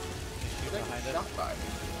 Shoot behind us. Shot by.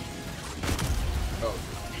 Oh.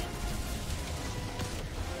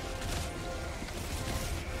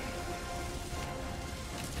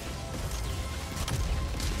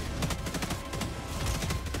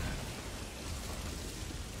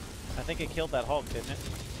 think it killed that Hulk, didn't it?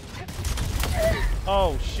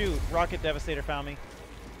 Oh shoot! Rocket Devastator found me.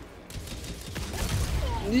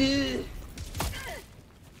 He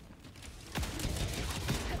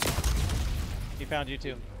found you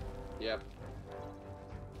too. Yep.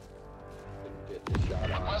 Didn't get the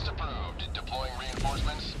shot off. Request approved. Deploying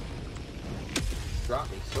reinforcements.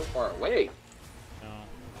 Dropped me so far away. No.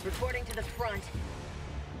 Reporting to the front.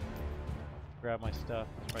 Grab my stuff.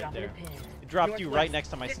 It's right Dropping there. a pin. It dropped you right Northwest, next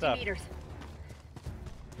to my 50 stuff. meters.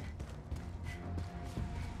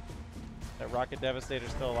 That Rocket Devastator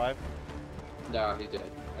still alive? No, he did.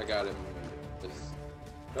 I got him as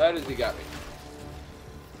right as he got me.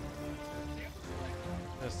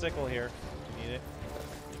 There's a sickle here. You need it?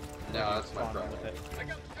 No, that's my Spawn problem. with it.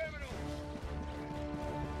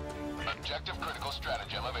 Objective critical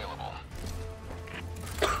stratagem available.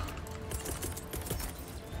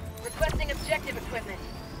 Requesting objective equipment.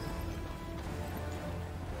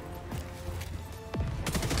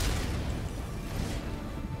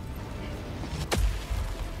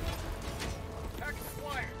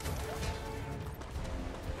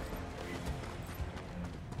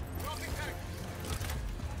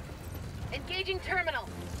 Engaging terminal.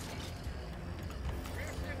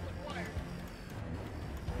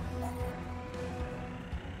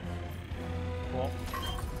 Cool.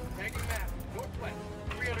 Taking map. Northwest.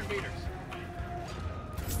 300 meters.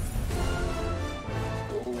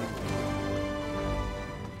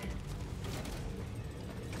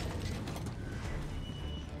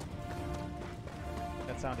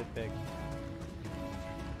 That sounded big.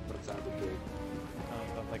 That sounded big.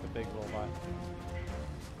 Sounded like a big robot.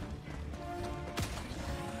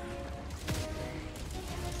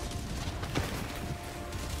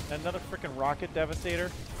 Another freaking Rocket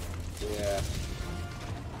Devastator? Yeah.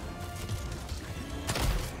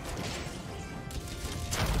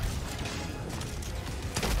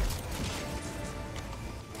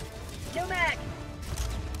 No mag.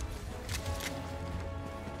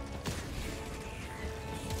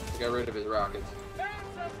 Got rid of his rockets. Found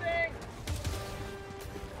something.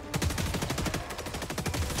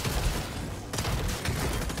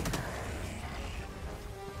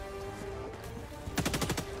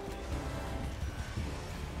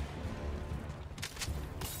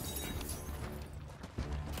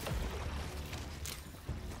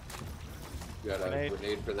 Got a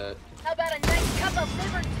grenade for that. How about a nice cup of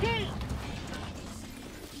liver tea?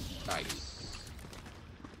 Nice.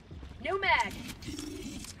 No mag.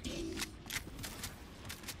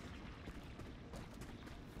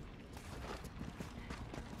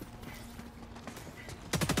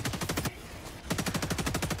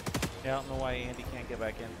 Yeah, I don't know why Andy can't get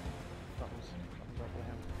back in. Something's up with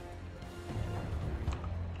him.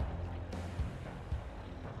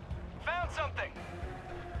 Found something.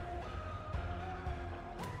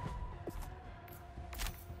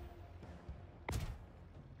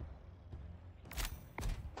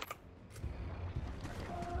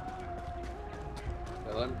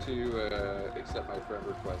 Tell him to accept my friend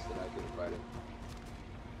request and I can invite him.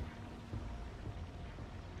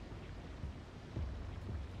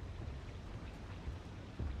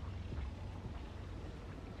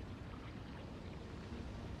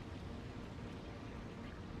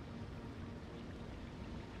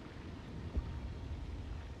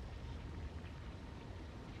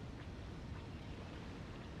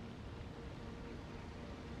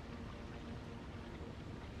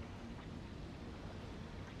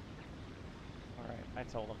 Alright, I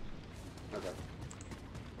told him. Okay.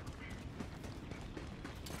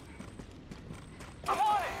 I'm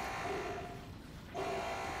on it.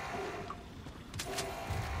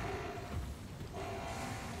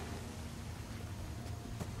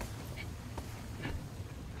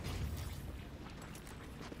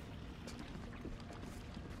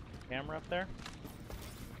 Camera up there?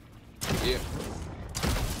 Yeah.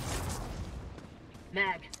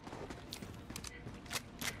 Mag.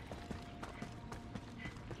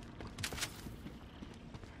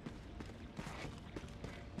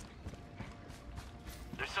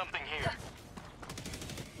 There's something here.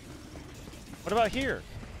 What about here?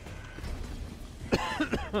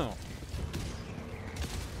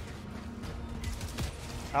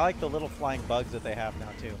 I like the little flying bugs that they have now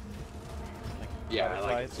too. Like Yeah, I like it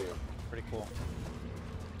butterflies. too. Pretty cool.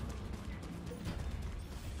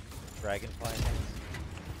 Dragonfly things.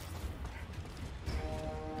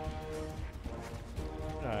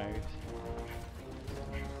 Alright.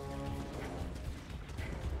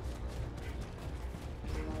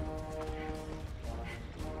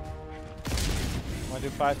 Wanna do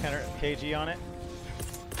 500 kg on it?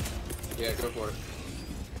 Yeah, go for it.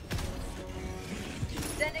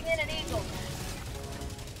 Sending in an eagle.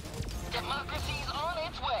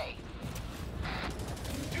 way.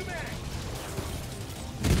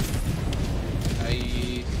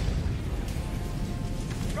 Nice.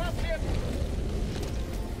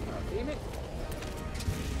 Damn it.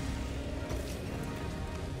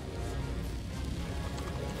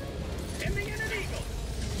 I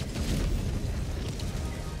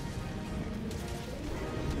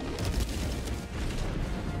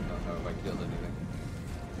don't know if I killed anything.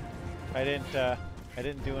 I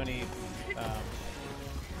didn't do any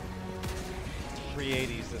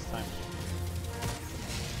 380s this time.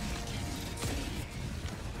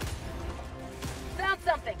 Found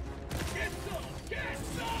something.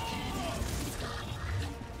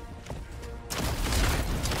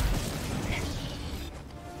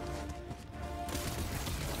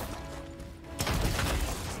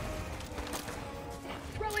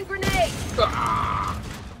 Throwing grenade.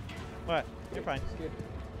 What? You're fine.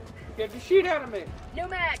 Get the shit out of me. New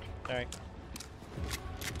mag. All right.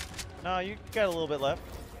 No, you got a little bit left.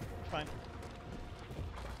 Fine.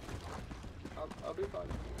 I'll be fine.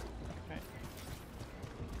 Okay.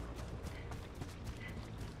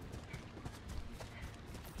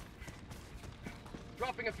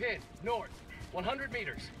 Dropping a pin, north, 100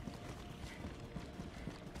 meters.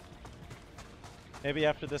 Maybe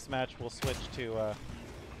after this match we'll switch to. 'Cause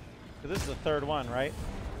this is the third one, right?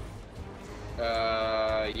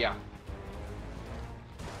 Yeah.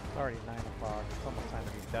 It's already 9 o'clock. It's almost time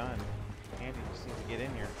to be done. Andy just needs to get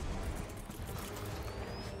in here.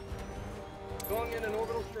 Going in an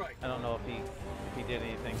orbital strike. I don't know if he did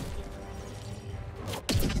anything. Oh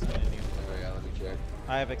yeah, let me check.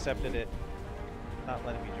 I have accepted it. Not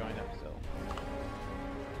letting me join up, so.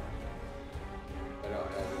 I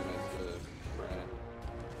don't have him as a friend.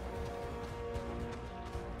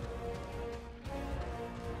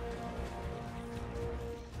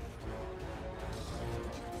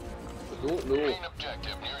 I don't know. Main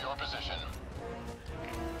objective near your position.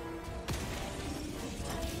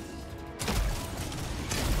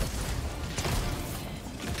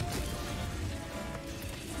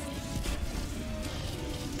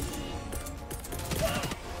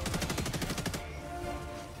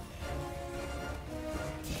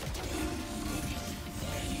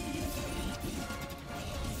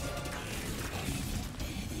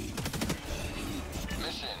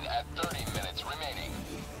 Mission at 30 minutes remaining.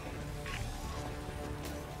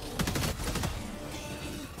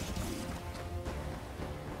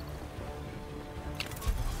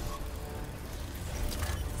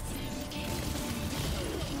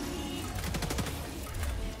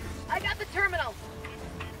 I got the terminal.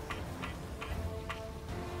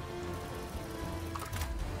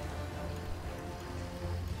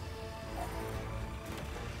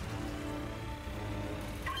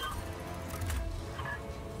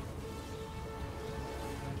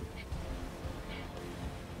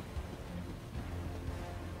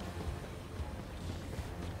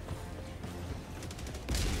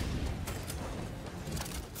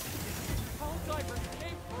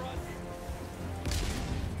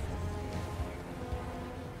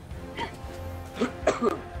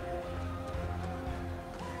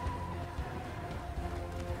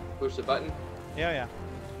 Push the button? Yeah, yeah.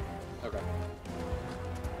 Okay.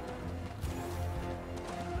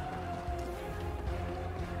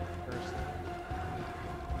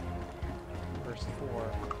 First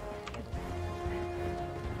 4.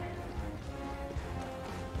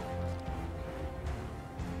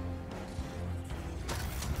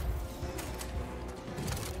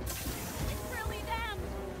 Really them.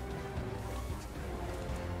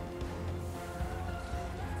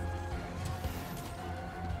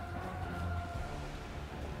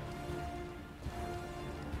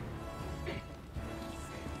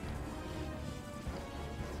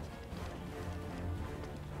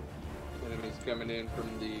 Enemies coming in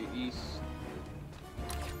from the east.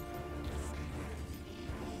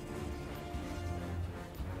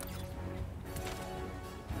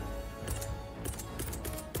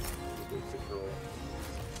 Good control.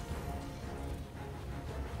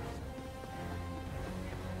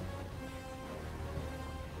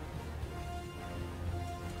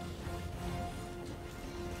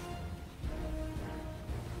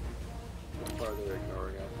 How far they're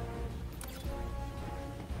ignoring us.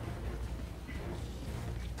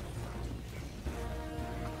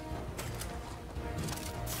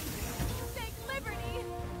 Take liberty.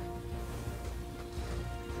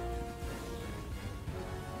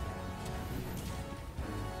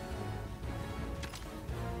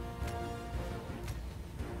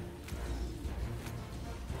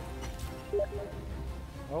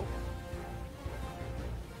 Oh.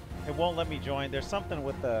 It won't let me join. There's something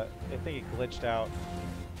with the. I think it glitched out.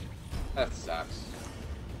 That sucks.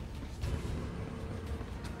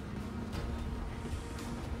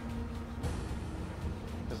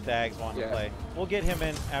 Dag's wanting to play. We'll get him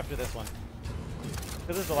in after this one.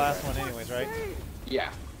 This is the last one anyways, right?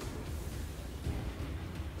 Yeah.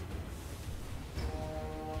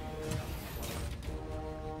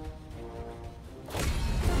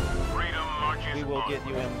 We will get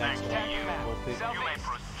you in next one. You may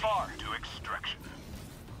proceed to extraction.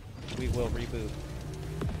 We will reboot.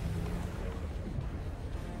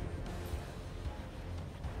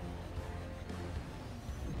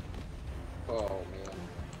 Oh man.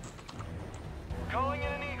 Calling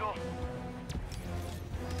in an eagle.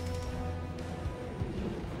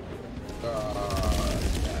 God.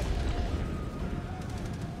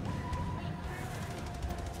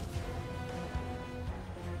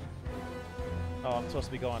 Oh, I'm supposed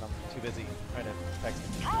to be going. I'm too busy trying to text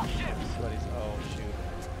buddies. Oh shoot.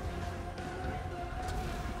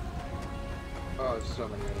 Oh, there's so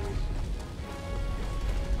many enemies.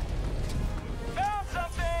 Found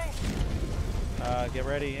something! Get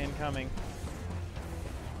ready, incoming.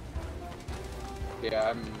 Yeah,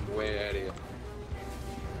 I'm way ahead of you.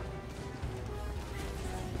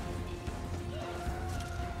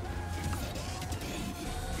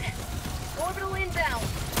 Orbital inbound.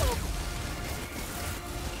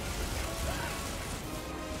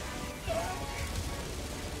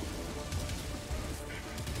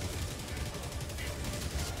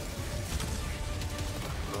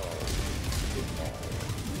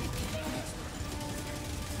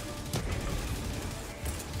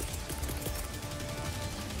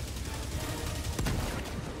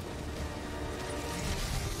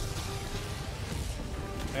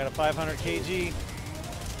 I got a 500 kg.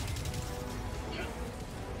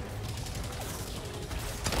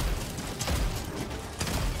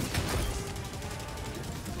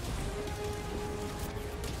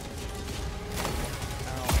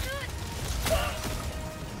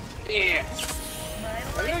 Yeah.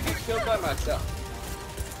 I'm gonna get killed by myself.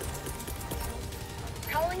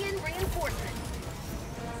 Calling in reinforcements.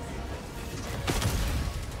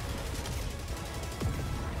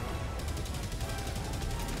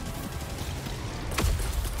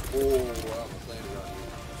 Oh, I almost landed on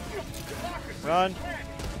you. Run.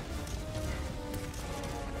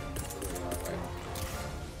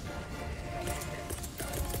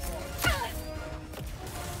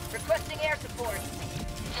 Requesting air support.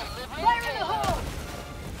 Fire in the hole!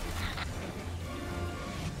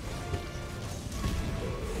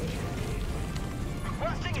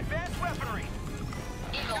 Requesting advanced weaponry.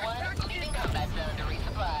 Eagle 1, leaving combat zone to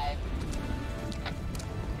resupply.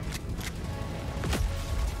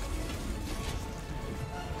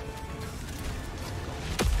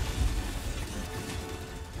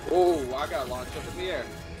 Oh, I got launched up in the air.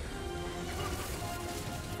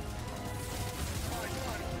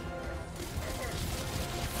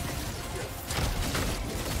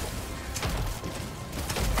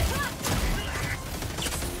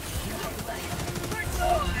 Oh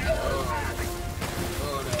no.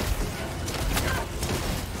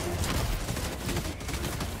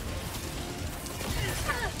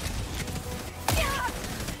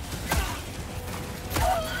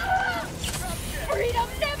 Freedom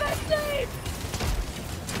never sleeps!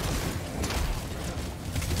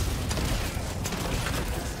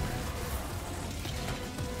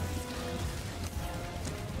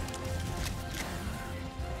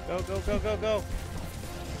 Go, go, go, go, go.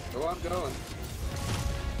 Oh, I'm going.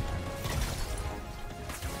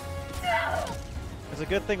 It's a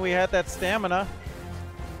good thing we had that stamina.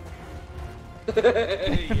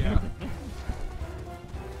 Yeah.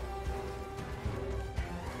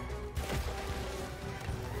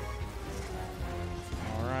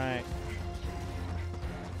 All right.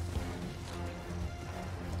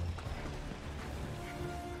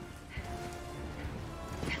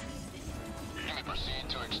 You may proceed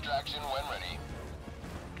to extraction when ready.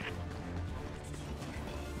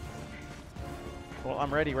 Well,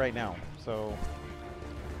 I'm ready right now, so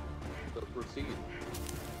So proceed.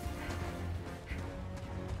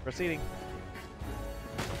 proceeding.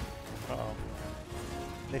 Uh-oh.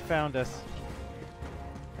 They found us.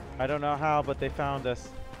 I don't know how, but they found us.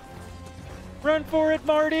 Run for it,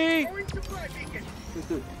 Marty! Throwing supply beacon.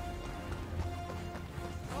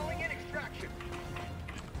 Calling in extraction.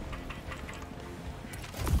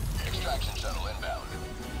 Extraction shuttle inbound.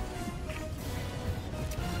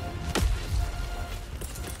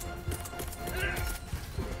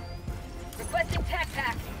 Requesting tac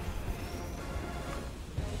pack.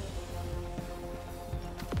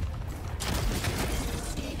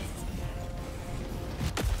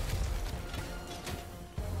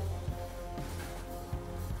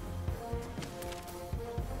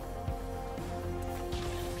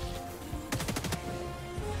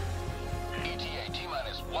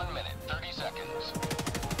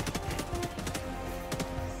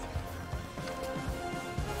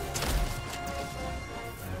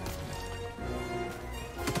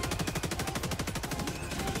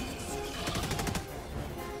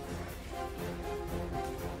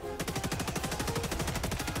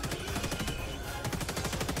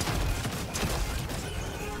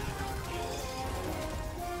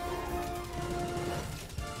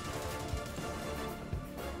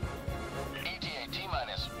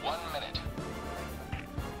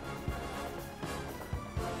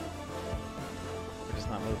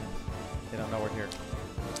 They don't know we're here.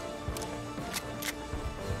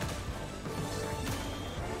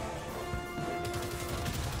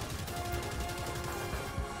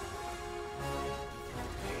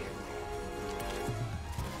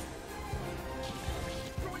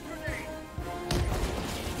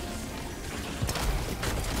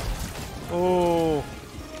 Oh,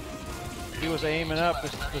 he was aiming up to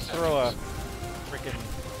throw a freaking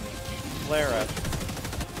flare up.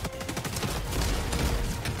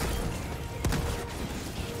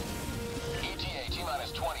 ETA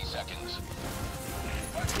T-minus 20 seconds.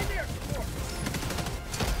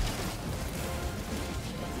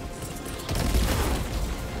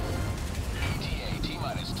 ETA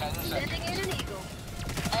T-minus 10 seconds. Sending in an eagle.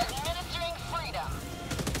 Administering freedom.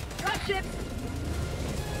 Dropship.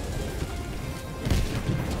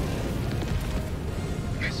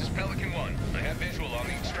 This is Pelican 1. I have visual on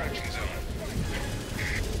the extraction zone.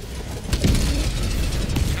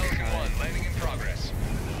 Pelican 1, landing in progress.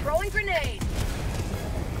 Throwing grenade.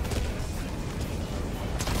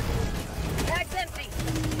 Bag's empty.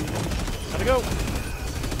 Gotta go.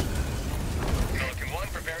 Pelican 1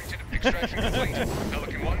 preparing to extraction complete.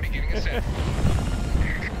 Pelican 1 beginning ascent.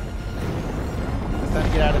 It's time to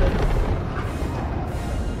get out of there.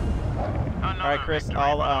 All right, Chris.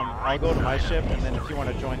 I'll go to my ship, and then if you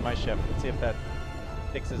want to join my ship, let's see if that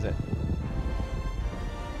fixes it.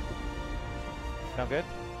 Sound good?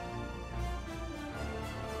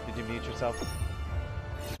 Did you mute yourself?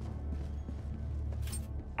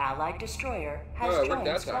 Allied destroyer has Oh, it worked joined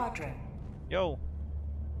that time. squadron. Yo.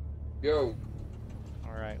 Yo.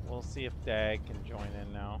 All right, we'll see if Dag can join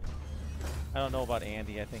in now. I don't know about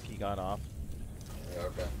Andy. I think he got off. Yeah,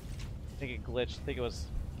 okay. I think it glitched. I think it was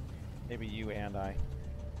maybe you and I.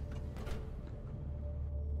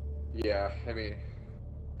 Yeah, I mean,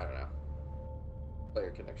 I don't know.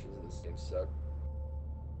 Player connections in this game suck.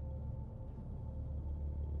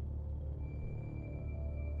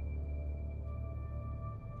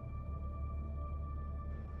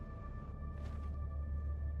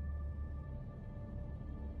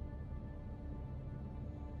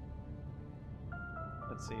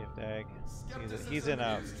 Let's see if Dag. He's in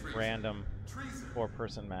a random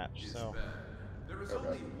 4-person match, so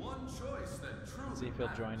Okay. let's see if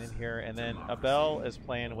he'll join in here. And then Abel is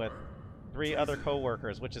playing with 3 other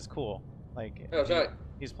co-workers, which is cool. Like Oh, sorry.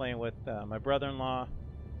 he's playing with my brother-in-law,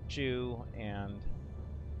 Chu, and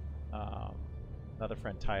another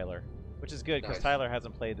friend Tyler, which is good because Nice. Tyler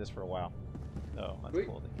hasn't played this for a while. So that's Sweet.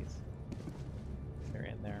 cool that they're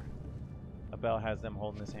in there. Abel has them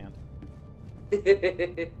holding his hand.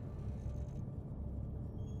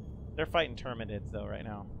 They're fighting Terminids though right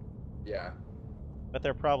now, Yeah. but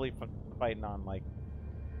they're probably fighting on like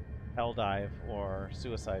Helldive or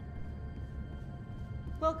Suicide.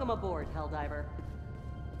 Welcome aboard, Helldiver.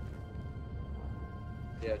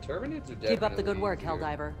 Yeah, Terminids are definitely Keep up the good work, easier.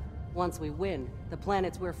 Helldiver. Once we win, the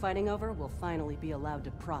planets we're fighting over will finally be allowed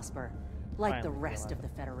to prosper, like the Finally be rest allowed of the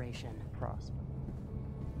Federation. Prosper.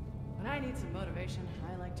 When I need some motivation,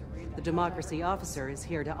 I like to read The democracy officer is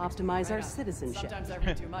here to optimize our citizenship. Sometimes I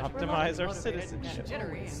read too much. Optimize our Motivated and citizenship.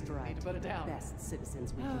 jittery Always and strive need to to put it be down. the best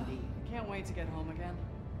citizens we can be. Can't wait to get home again.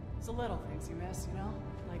 It's the little things you miss, you know?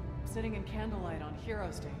 Like sitting in candlelight on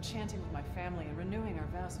Heroes Day, chanting with my family, and renewing our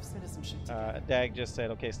vows of citizenship together. Dag just said,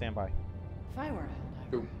 "Okay, stand by." If I were a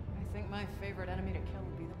Helldiver, Cool. I think my favorite enemy to kill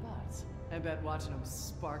would be the bots. I bet watching them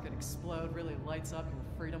spark and explode really lights up your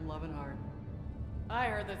freedom-loving heart. I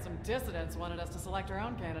heard that some dissidents wanted us to select our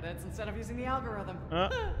own candidates instead of using the algorithm.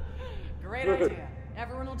 Great idea.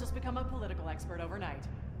 Everyone will just become a political expert overnight.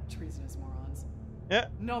 Treasonous morons. Yeah.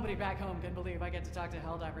 Nobody back home can believe I get to talk to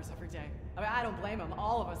Helldivers every day. I mean, I don't blame them.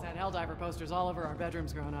 All of us had Helldiver posters all over our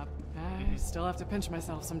bedrooms growing up. I still have to pinch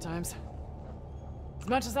myself sometimes. As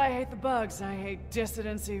much as I hate the bugs, I hate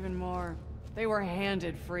dissidents even more. They were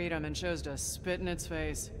handed freedom and chose to spit in its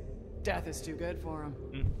face. Death is too good for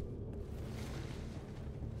them.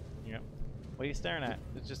 Yep. What are you staring at?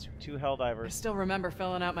 It's just 2 I Helldivers. still remember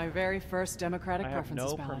filling out my very first Democratic I have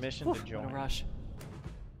preferences no ballot. permission to Whew, join. What a rush.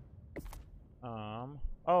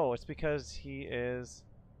 Oh, it's because he is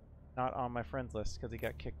not on my friends list because he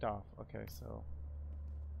got kicked off. Okay, so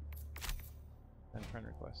send friend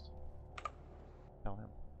request. Tell him.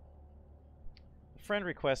 The friend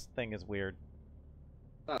request thing is weird.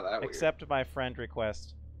 Not that weird. Accept my friend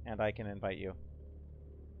request, and I can invite you.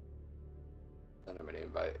 Send him an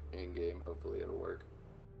invite in game. Hopefully it'll work.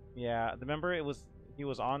 Yeah, remember he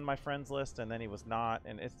was on my friends list and then he was not,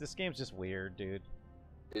 and this game's just weird, dude.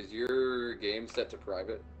 Is your game set to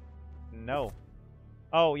private? No.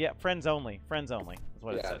 Oh yeah, friends only. Friends only is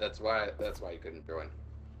what it Yeah, said. that's why you couldn't join.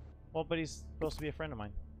 Well, but he's supposed to be a friend of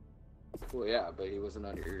mine. Well, yeah, but he wasn't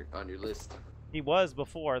on your list. He was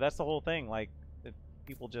before. That's the whole thing. Like,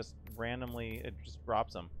 people just randomly, it just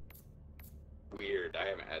drops them. Weird. I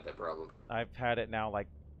haven't had that problem. I've had it now like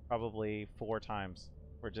probably 4 times,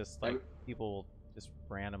 where just like people will just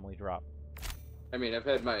randomly drop. I mean, I've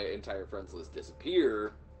had my entire friends list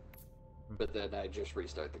disappear, but then I just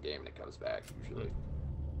restart the game and it comes back usually.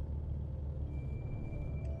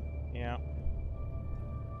 Yeah.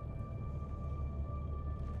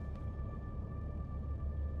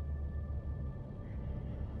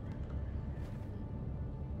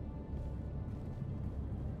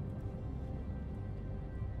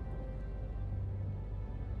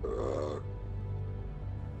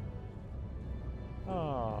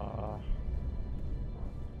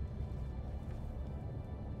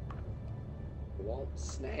 Want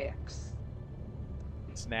snacks?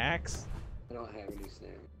 Snacks? I don't have any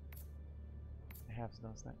snacks. I have no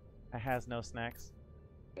snack. I has no snacks.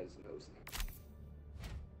 Has no snacks.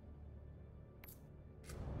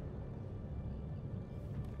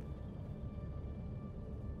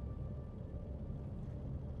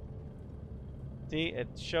 See, it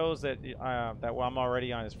shows that that I'm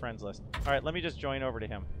already on his friends list. All right, let me just join over to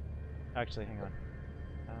him. Actually, hang on.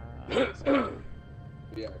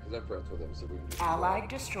 Yeah, because I'm friends with him, so we can just... Allied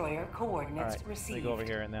destroyer coordinates received. Let me go over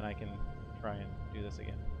here, and then I can try and do this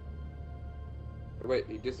again. Wait,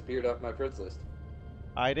 he disappeared off my friends list.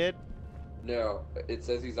 I did? No, it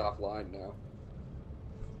says he's offline now.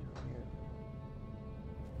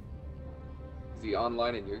 Is he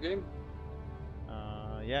online in your game?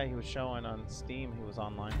 Yeah, he was showing on Steam he was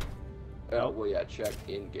online. Oh, Nope. well, yeah, check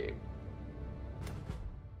in-game.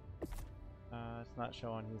 It's not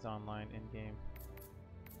showing he's online in-game.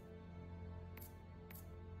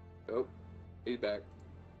 Oh, he's back.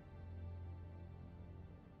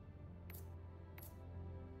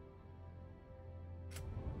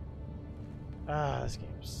 This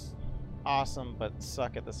game's awesome, but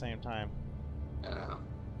suck at the same time.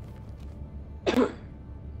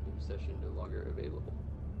 Session no longer available.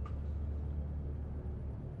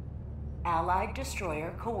 Allied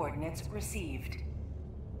destroyer coordinates received.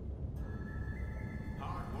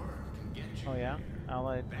 Hard work can get you. Oh yeah?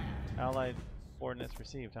 Allied coordinates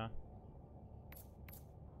received, huh?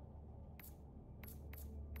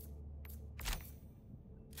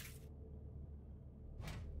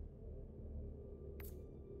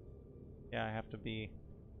 Yeah, I have to be,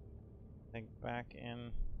 I think, back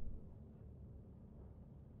in.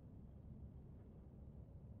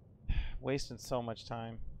 Wasting so much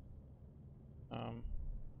time.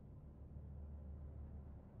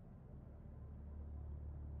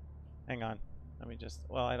 Hang on. Let me just,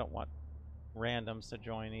 well, I don't want randoms to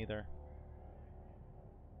join either.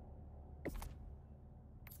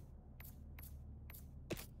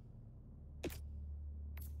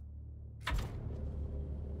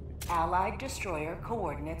 Allied destroyer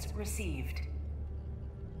coordinates received.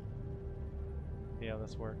 See how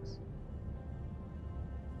this works.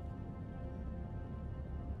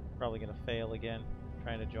 Probably gonna fail again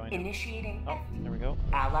trying to join him. Initiating. Oh, there we go.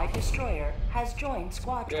 Allied destroyer has joined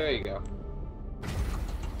squadron. There you go.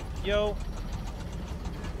 Yo.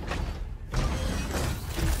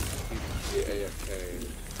 AFK.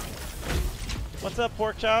 What's up,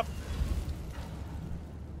 pork chop?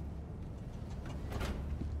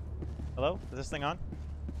 Hello? Is this thing on?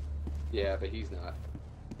 Yeah, but he's not.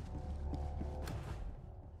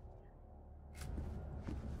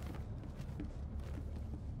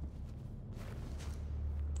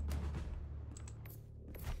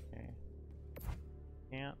 Okay.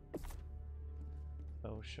 Can't.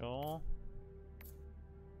 Social.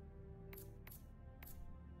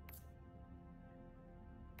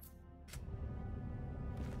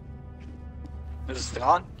 Is this thing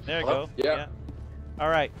on? There you Hello? go. Yeah. All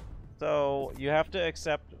right. So you have to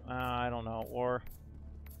accept. I don't know, or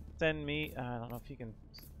send me. I don't know if you can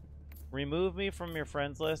remove me from your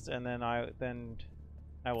friends list, and then I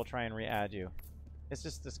will try and re-add you. It's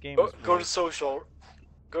just this game. Go to social.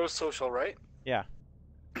 Go to social, right? Yeah.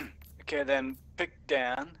 Okay, then pick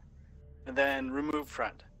Dan, and then remove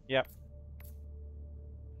friend. Yep.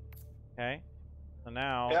 Okay. So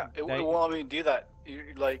now. Yeah, it won't let me do that.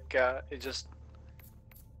 It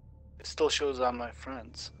still shows on my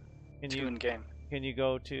friends. In game. Can you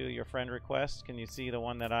go to your friend request? Can you see the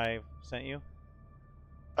one that I sent you?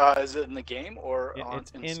 Is it in the game or It's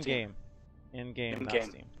in game. In game. In not game.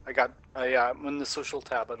 Steam. I got. Yeah, I'm in the social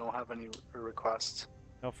tab. I don't have any requests.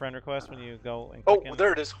 No friend request when you go and click in?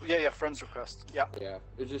 There it is. Yeah, friends request. Yeah. Yeah,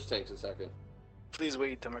 it just takes a second. Please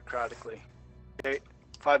wait democratically. Okay,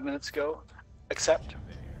 5 minutes ago. Accept.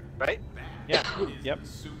 Right? Yeah. Yep.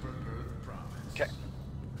 Okay.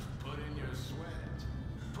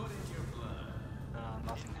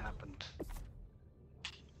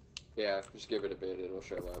 Yeah, just give it a bit, it'll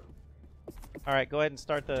show up. All right, go ahead and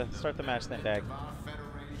start the match then, Dag.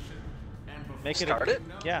 Make Start it. it?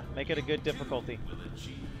 Yeah, make it a good difficulty.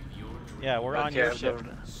 Yeah, we're on your ship.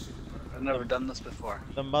 I've never done this before.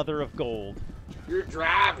 The Mother of Gold. You're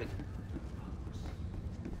driving.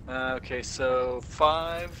 Okay, so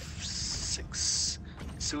 5, 6,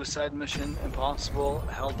 suicide mission, impossible,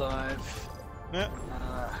 Helldive. Yeah.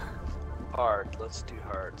 Hard. Let's do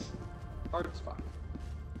hard. Hard's fine.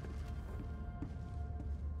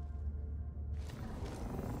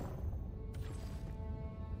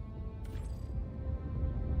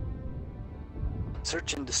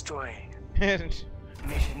 Search and destroy.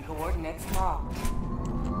 Mission coordinates locked.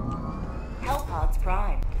 Hellpods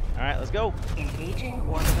primed. All right, let's go. Engaging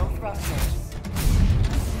orbital thrusters.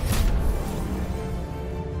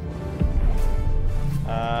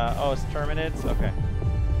 Oh, it's terminates. Okay.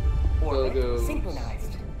 Orbit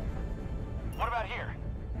synchronized. What about here?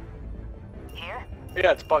 Here?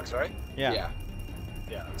 Yeah, it's bugs, right? Yeah. Yeah.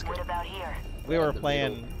 Yeah, that's What good. about here? We were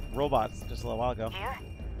playing robots just a little while ago. Here?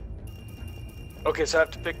 Okay, so I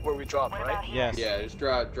have to pick where we drop, What right? about here? Yes. Yeah, just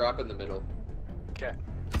drop in the middle. Okay.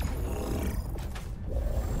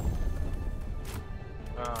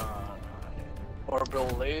 Orbital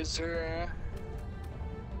laser.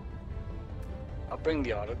 I'll bring the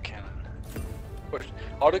autocannon.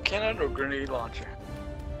 Autocannon or grenade launcher?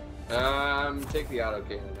 Take the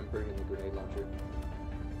autocannon. I'm bringing the grenade launcher.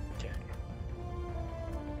 Okay.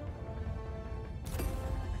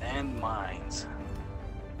 And mines.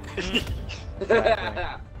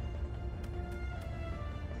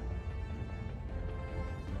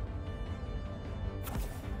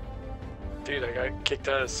 Dude, I got kicked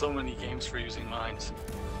out of so many games for using mines.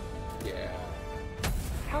 Yeah.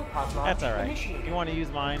 Hellpod launch That's all right. initiated. If you want to use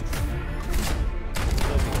mines.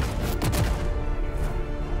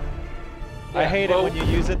 I hate it when you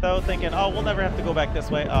use it though, thinking, oh, we'll never have to go back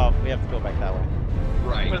this way. Oh, we have to go back that way.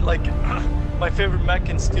 Right. But like, my favorite mech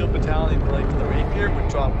in Steel Battalion, like the Rapier, would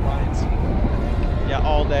drop mines. Yeah,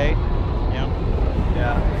 all day. Yeah.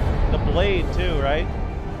 Yeah. The blade too, right?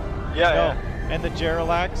 Yeah, And the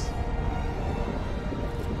Geralax.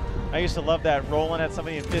 I used to love that, rolling at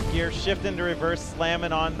somebody in 5th gear, shift into reverse,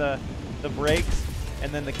 slamming on the brakes,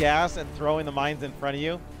 and then the gas, and throwing the mines in front of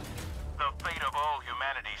you. The fate of all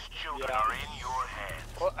humanity's children are in your hands.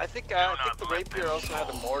 Well, I think the Rapier also had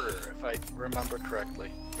a mortar, if I remember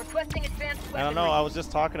correctly. Requesting advanced I don't know, I was just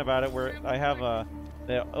talking about it, where I have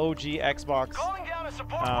the OG Xbox Calling down a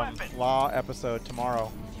support weapon. Law episode tomorrow.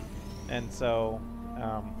 And so,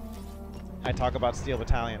 I talk about Steel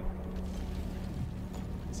Battalion.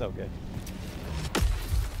 So good.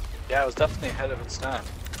 Yeah, it was definitely ahead of its time.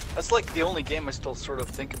 That's like the only game I still sort of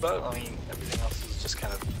think about. I mean, everything else is just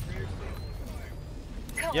kind of...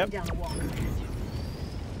 Calling Yep. down a wall.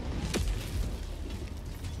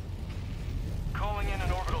 Calling in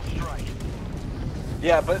an orbital strike.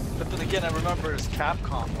 Yeah, but then again, I remember it's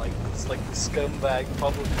Capcom, like, it's like the scumbag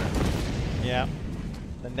publisher. Yeah.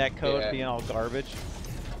 The netcode Yeah. being all garbage.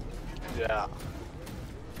 Yeah.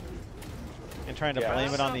 And trying to Yeah.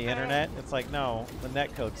 blame it on the internet. It's like, no, the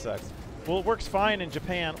netcode sucks. Well, it works fine in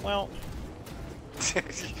Japan. Well,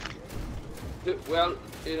 Well,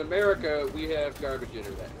 in America, we have garbage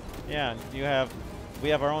internet. yeah, we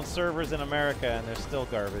have our own servers in America, and they're still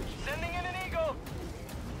garbage. Sending in an eagle.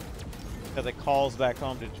 Because it calls back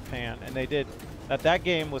home to Japan. And they did, that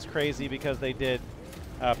game was crazy because they did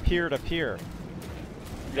peer-to-peer.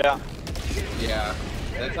 Yeah. Yeah,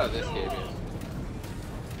 that's how this game is.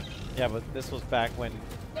 Yeah, but this was back when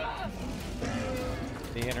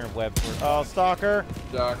the interwebs were... Oh, Stalker!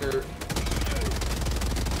 Stalker.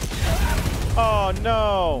 Oh,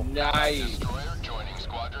 no! Nice.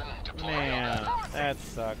 Man, that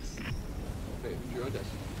sucks. Wait, who joined us?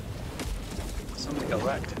 Somebody got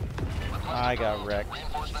wrecked. I got wrecked.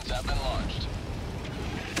 Reinforcements have been launched.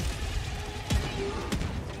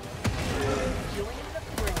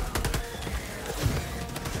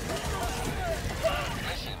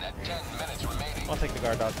 Mission at 10 minutes remaining. I'll take the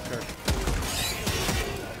guard dog, sure.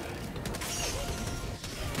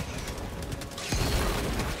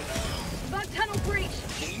 Bug tunnel breach.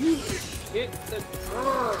 Can you hit the...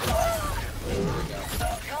 There we go.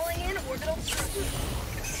 Calling in orbital thrusters.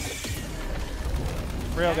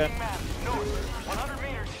 Real good. Map, north, 100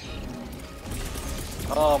 meters.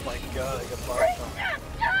 Oh my god, I got bombed on.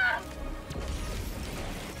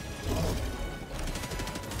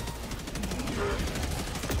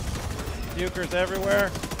 Bukers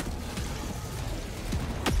everywhere.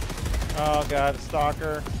 Oh god,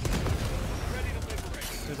 Stalker.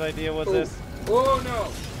 Whose idea was this? Oh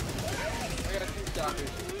no! I got 2 stalkers.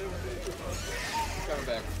 Coming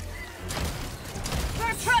back.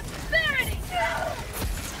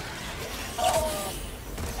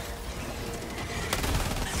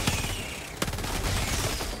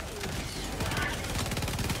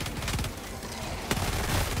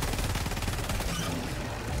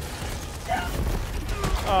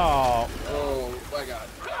 Oh. Oh my god.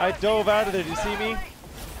 I dove out of there. Did you see me?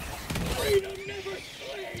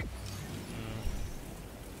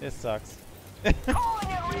 This sucks.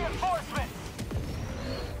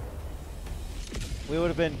 We would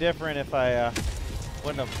have been different if I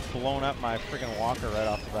wouldn't have blown up my freaking walker right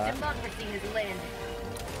off the bat. Democracy has landed.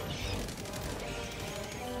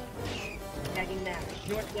 Tagging map,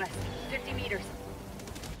 northwest, 50 meters.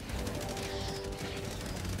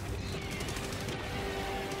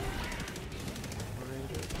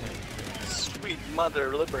 Sweet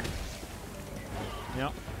mother liberty.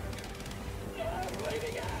 Yep.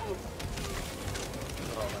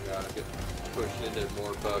 Oh my god, I'm getting pushed into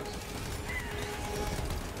more bugs.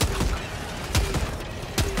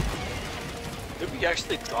 Did we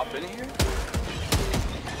actually drop in here?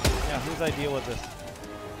 Yeah, whose idea was this?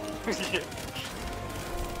 Yeah.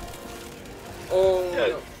 Oh, yeah.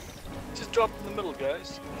 no. Just drop in the middle,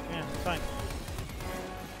 guys. Yeah, it's fine.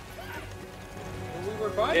 Well, we were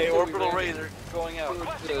fine. Hey, until we orbital ran razor going out.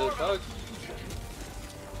 towards the bugs.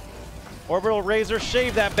 Orbital razor,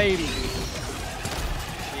 shave that baby.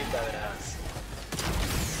 Shave that ass.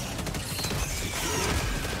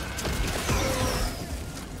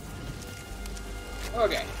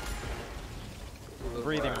 Okay.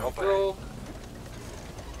 Breathing. Control.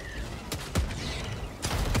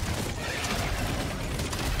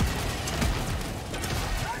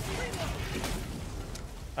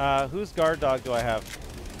 Whose guard dog do I have?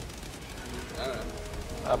 I don't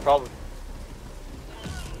know. Probably.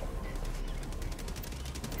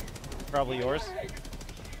 Probably yours.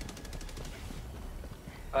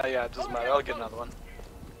 Yeah, it doesn't matter. I'll get another one.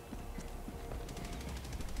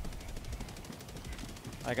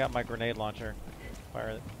 I got my grenade launcher.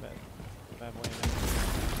 Fire bad boy in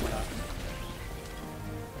there.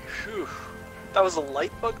 Phew. That was a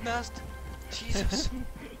light bug nest? Jesus.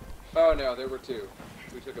 Oh no, there were two.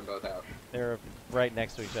 We took them both out. They're right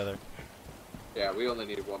next to each other. Yeah, we only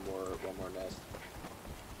needed one more nest.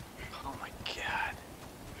 Oh my god.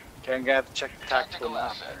 Okay, I'm gonna have to check the tactical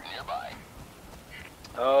map. nearby.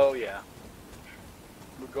 Oh yeah.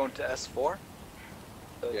 We're going to S4?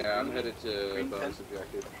 Yeah, I'm headed to green bonus pen?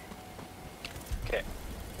 objective. Okay.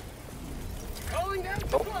 Calling down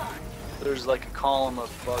supply. There's like a column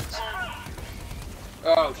of bugs.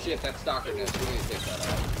 Oh shit, that's stalker nest. We need to take that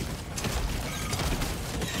out.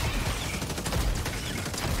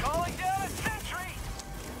 Calling down a sentry.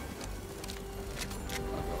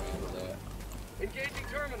 I'll go handle that. Engaging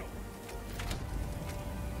terminal.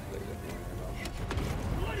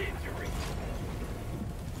 Blood injury.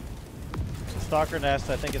 Stalker nest,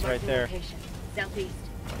 I think, is right there. Location, southeast.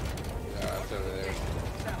 Yeah, it's over there.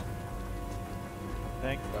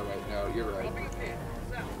 Think? Oh wait, no, you're right. Dropping a pin.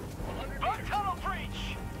 South. 100 meters. Tunnel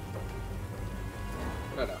breach.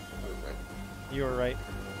 No, I was right. You were right,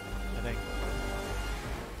 I think.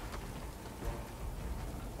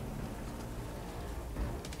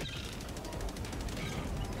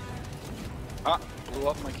 Ah, blew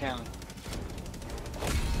up my cannon.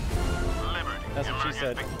 Liberty That's what she emerges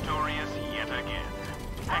said. victorious yet again.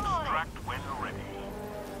 Extract when ready.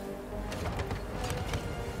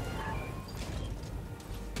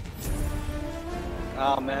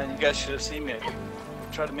 Oh man, you guys should have seen me.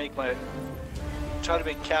 Try to make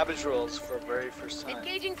cabbage rolls for the very first time.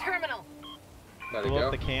 Engaging terminal. Let it Blow go.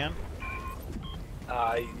 up the can.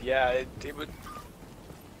 Yeah, it would.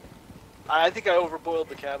 I think I overboiled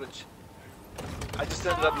the cabbage. I just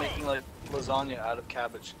ended up making like lasagna out of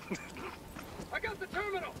cabbage. I got the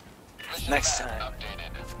terminal. Next time.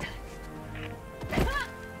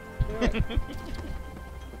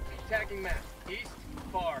 Tagging map. East,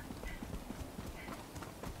 far.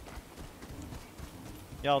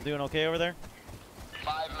 Y'all doing okay over there?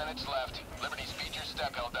 5 minutes left. Liberty speed your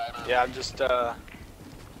step, Helldiver. Yeah, I'm just Oh,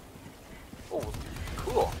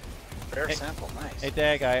 cool. Rare Hey- sample, nice. Hey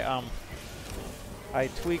Dag, I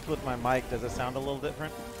tweaked with my mic. Does it sound a little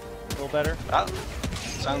different? A little better? That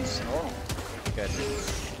sounds normal. Good.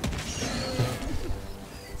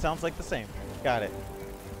 Sounds like the same. Got it.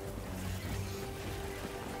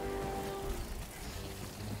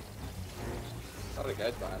 Oh, the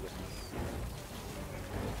guy's behind us.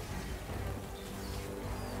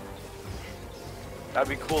 That'd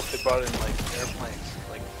be cool if they brought in like airplanes,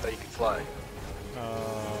 like that you could fly.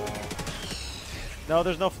 No,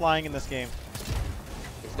 there's no flying in this game.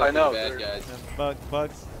 Except I know. for the bad guys. And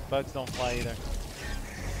bugs don't fly either.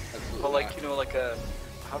 Absolutely But like not. you know, like a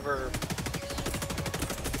hover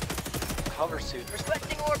suit.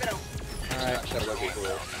 Requesting orbital. All right, That would be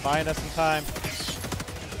cool. buying us some time.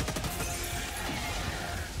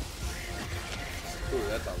 Ooh,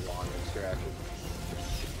 that's a long extraction.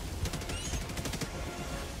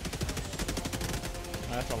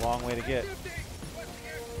 that's a long way to get.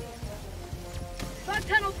 Bug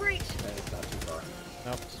tunnel breach. And it's not too far.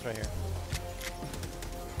 Nope, it's right here.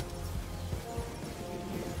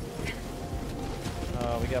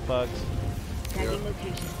 Oh, we got bugs. Tagging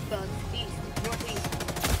location. Bugs east, northeast.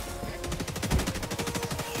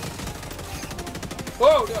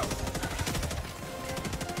 Whoa, no!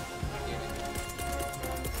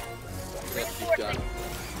 That's just done.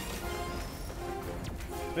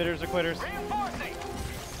 Bitters or quitters?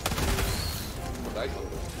 Nice.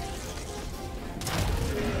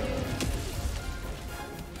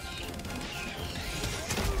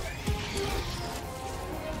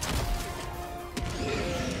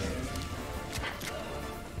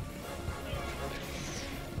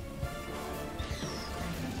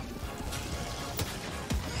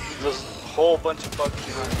 There's a whole bunch of bugs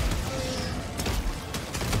behind.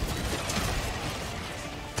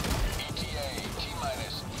 ETA,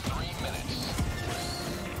 T-minus 3 minutes.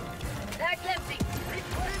 Bag's empty.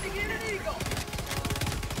 Landing in an eagle.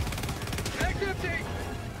 Bag's empty.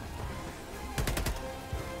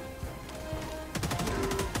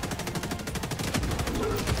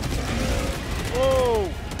 Whoa!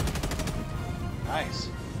 Nice.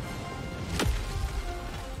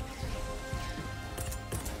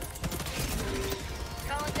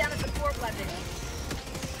 Calling down a support weapon.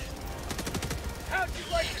 How'd you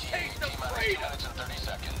like the taste of T-minus 2 freedom? minutes and 30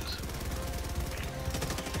 seconds.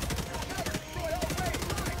 Never destroy all ways.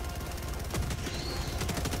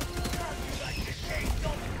 How'd you like the taste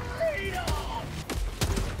of freedom?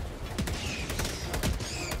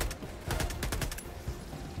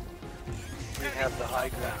 We have the high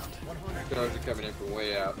ground. Guards are coming in from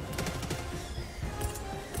way out.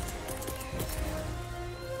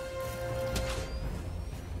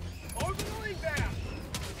 Orbital inbound.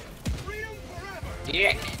 Freedom forever.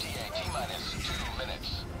 Yeah! ETA, T-minus 2 minutes.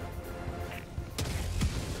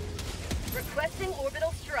 Requesting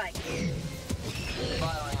orbital strike.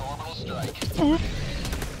 Firing orbital strike.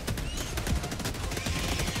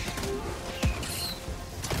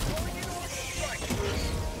 Rolling in orbital strike.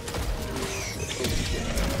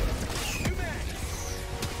 New match.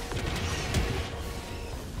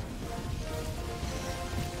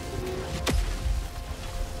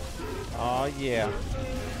 Oh yeah.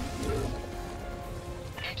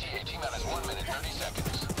 ETA, T-minus 1 minute, 30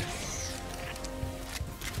 seconds.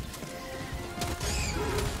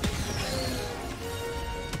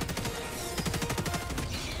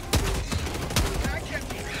 Back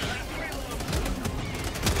empty. Last reload.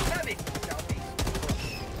 Heavy. Southeast.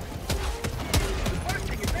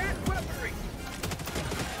 Requesting advanced weaponry.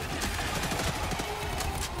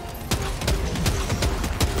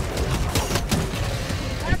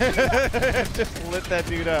 Just lit that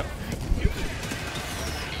dude up. ETA,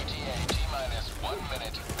 T-minus 1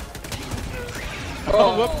 minute.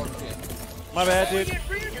 Oh, whoop. shit. My bad, dude. Get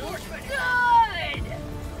reinforcement. Good!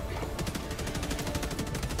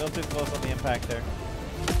 Still too close on the impact there.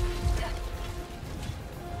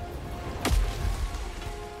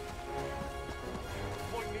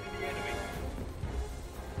 Point me to the enemy.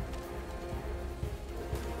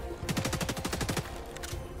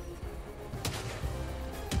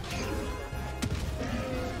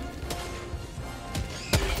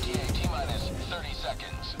 ETA, T-minus 30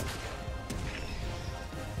 seconds.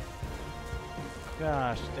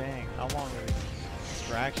 Gosh dang, how long are these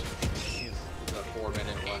distractions? Jeez. It's a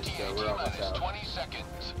 4-minute one, so ETA, we're almost T-minus out. 20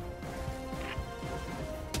 seconds.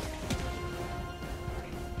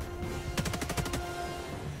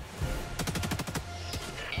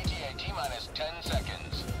 ETA, T-minus 10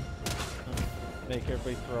 seconds. Make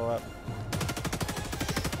everybody throw up.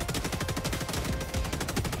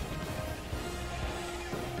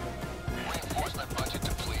 Reinforcement budget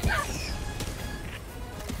depleted.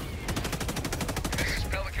 This is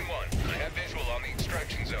Pelican 1. I have visual on the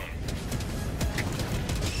extraction zone.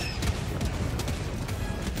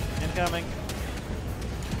 Incoming.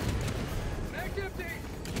 Bag's empty.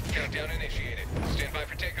 Countdown initiated. Stand by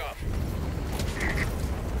for takeoff.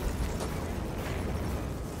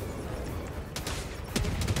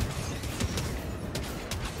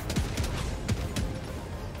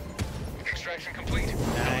 Extraction complete.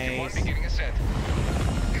 Pelican 1 Nice. beginning ascent.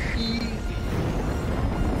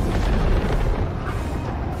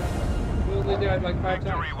 We only died like 5 times.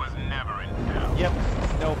 Victory was never in doubt. Yep,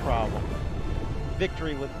 no problem.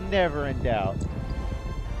 Victory was never in doubt.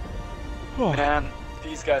 Man,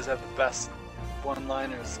 these guys have the best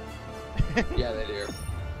one-liners. Yeah, they do.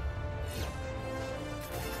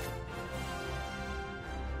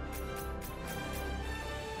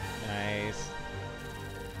 Nice.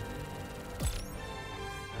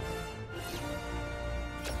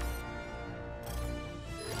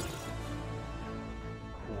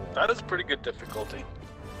 That is pretty good difficulty.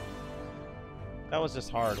 That was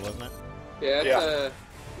just hard, wasn't it? Yeah, it's a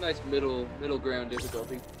nice middle ground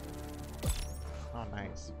difficulty. Oh,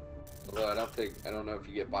 nice. Although I don't know if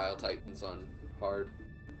you get Bile Titans on hard.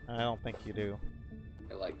 I don't think you do.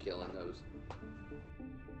 I like killing those.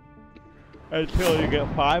 Until you get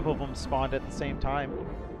 5 of them spawned at the same time.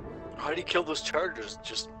 How do you kill those chargers?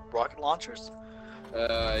 Just rocket launchers?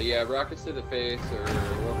 Yeah, rockets to the face or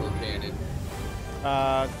orbital cannon.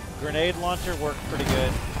 Grenade launcher worked pretty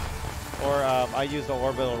good. Or I used the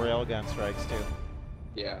orbital railgun strikes too.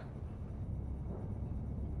 Yeah.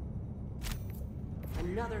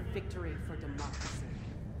 Another victory for democracy.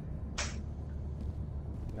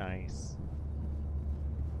 Nice.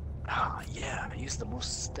 Ah, yeah, I used the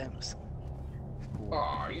most stems.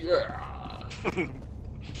 Oh, yeah!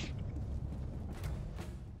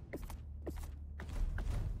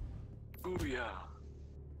 Ooh, yeah.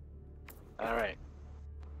 Alright.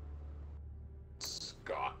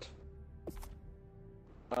 Scott.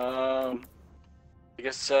 I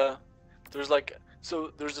guess, there's like,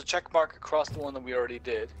 so there's a check mark across the one that we already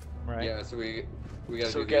did. Right. Yeah, so we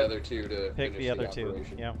gotta do the other two to pick finish the other two.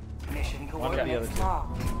 operation. Yeah. Mission One of the other coordinates two.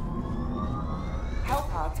 locked.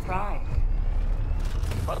 Hellpods prime.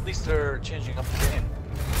 Well, at least they're changing up the game.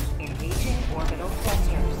 Engaging orbital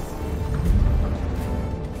thrusters.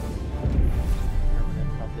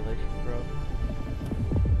 Permanent population growth.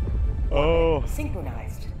 Oh.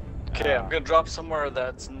 Synchronized. Okay, I'm gonna drop somewhere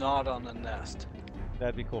that's not on a nest.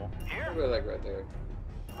 That'd be cool. Probably like right there.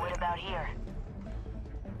 What about here?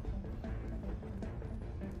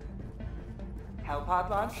 Hellpod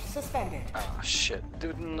launch suspended. Oh shit,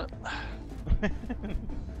 dude.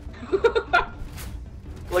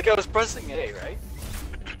 Like I was pressing A, right?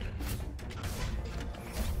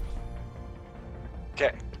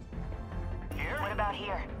 Okay. What about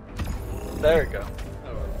here? There we go.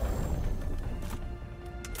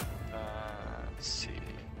 Oh, Let's see.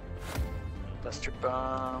 Buster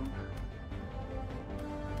bomb.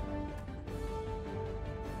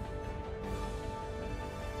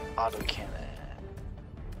 Auto cannon.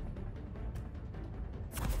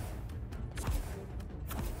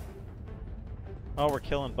 Oh, we're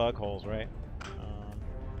killing bug holes, right?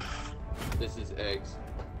 this is eggs.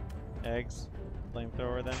 Eggs,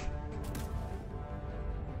 flamethrower then.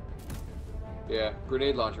 Yeah,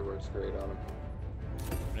 grenade launcher works great on them.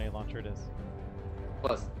 Grenade launcher it is.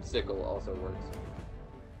 Plus, sickle also works.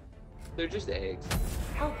 They're just eggs.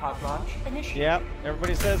 Hellpod launch initiated. Yep,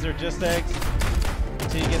 everybody says they're just eggs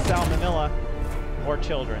until you get salmonella or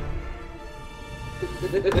children.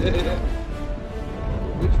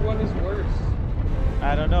 Which one is worse?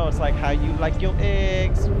 I don't know. It's like how you like your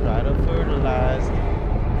eggs, right or fertilized.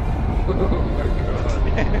 Oh my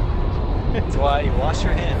god. That's why you wash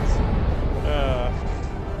your hands. Yeah.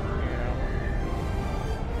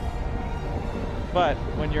 But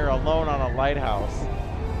when you're alone on a lighthouse,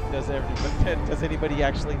 does anybody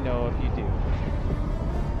actually know if you do?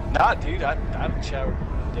 Nah, dude, I haven't showered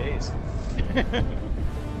in days.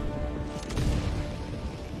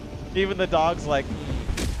 Even the dog's like,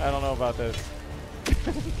 I don't know about this.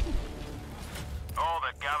 All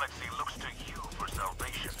the galaxy looks to you for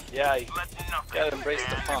salvation. Yeah, you Let nothing gotta embrace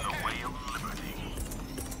the stand in funk. the way of liberty.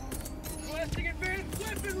 Requesting advanced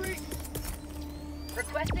weaponry!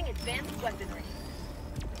 Requesting advanced weaponry.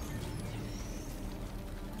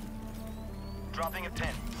 Dropping a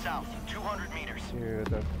pin, south, 200 meters. Dude,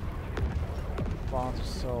 the bonds are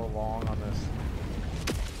so long on this.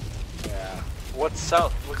 Yeah. What's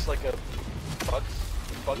south? Looks like a bug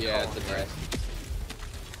Yeah, colony, it's a nest.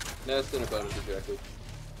 Nest and a bonus objective.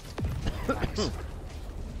 Nice.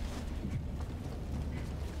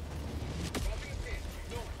 Dropping a pin,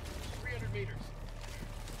 north, 300 meters.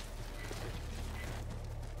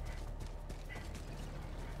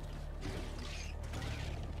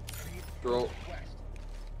 Roll.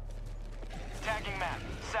 Tagging map,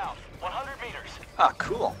 south, 100 meters. Ah,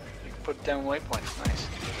 cool. You can put down waypoints. Nice.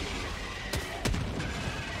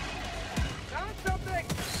 Found something!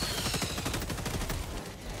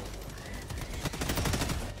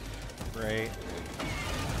 Great.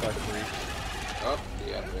 Bug breach. Oh,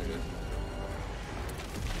 yeah, there it is.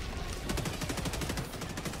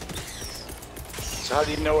 So how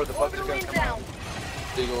do you know where the bugs are gonna come out?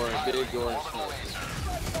 Big orange smoke.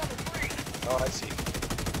 Oh, I see.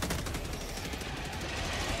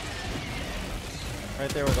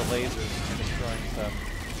 Right there with the lasers destroying stuff.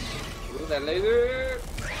 Ooh, that laser!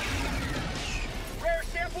 Rare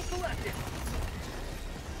sample collected!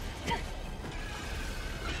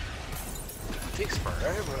 It takes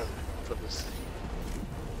forever for this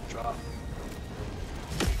drop.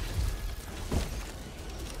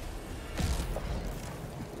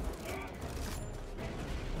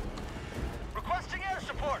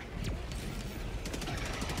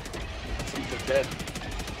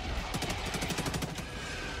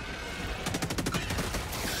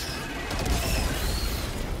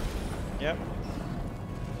 Yep.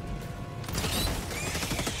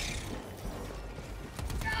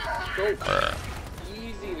 Go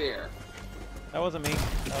easy there. That wasn't me.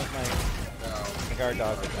 That was my guard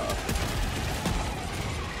dog.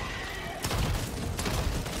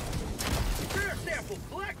 Rare sample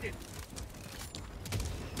collected.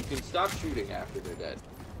 You can stop shooting after they're dead.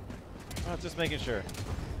 Oh, just making sure.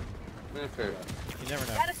 Fair enough. You never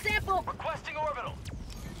know. Got a sample. Requesting orbital.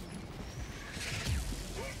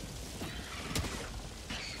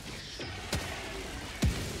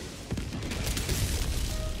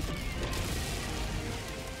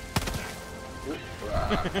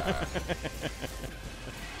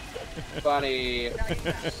 Funny.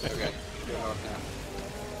 Okay, go off now.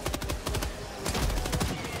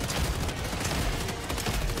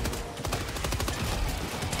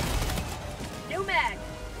 New mag.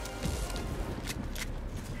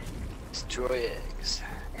 Destroy eggs.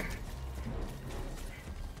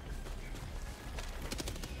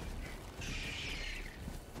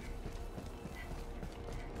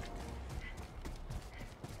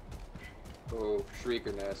 Oh,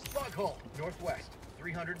 Shrieker nest. Bug hole, northwest,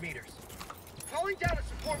 300 meters. Calling down a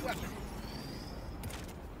support weapon.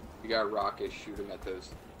 You got rockets, shoot them at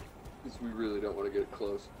those. Because we really don't want to get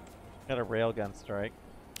close. Got a railgun strike.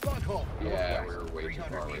 Bug hole, Yeah, northwest, we're way too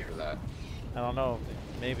far away for that. I don't know.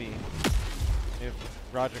 Maybe. Maybe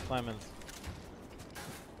Roger Clemens.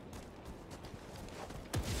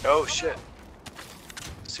 Oh shit.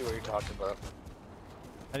 Let's see what you're talking about.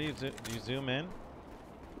 How do you do you zoom in?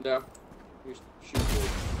 No. You shoot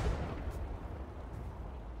it.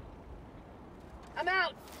 I'm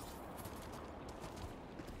out.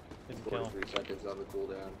 Didn't kill him. 43 seconds on the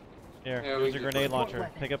cooldown. Here, Yeah, here's we your can grenade put- launcher.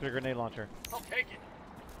 Pick up your grenade launcher. I'll take it.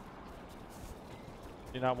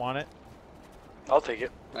 Do you not want it? I'll take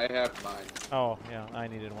it. I have mine. Oh, yeah, I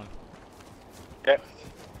needed one. Okay.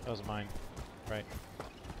 That was mine. Right.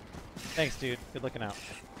 Thanks, dude. Good looking out.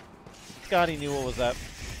 Scotty knew what was up.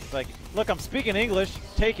 It's like, look, I'm speaking English.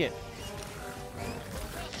 Take it.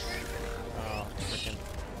 Oh, freaking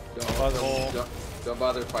buzzhole. Don't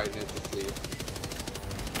bother fighting it to sleep.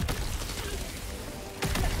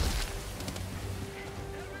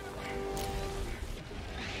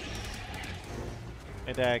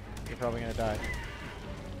 Hey, Dag, you're probably gonna die.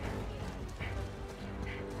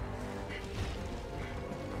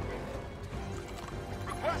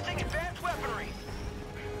 Requesting advanced weaponry.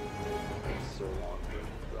 It's so long for it to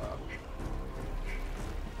drop.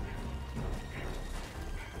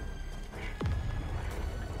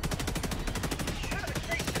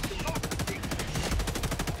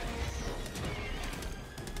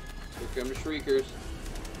 Here come the Shriekers.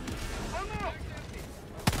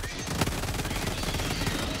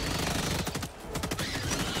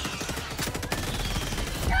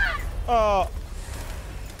 Oh!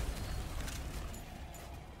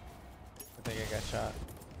 I think I got shot.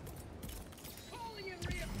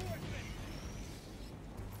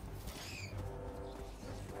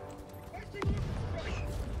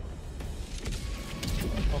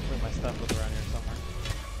 Hopefully my stuff was around here somewhere.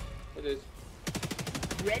 It is.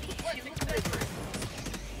 Ready to deliver.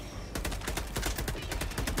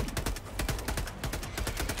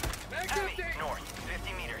 Enemy north,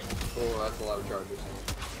 50 meters. Oh, that's a lot of charges.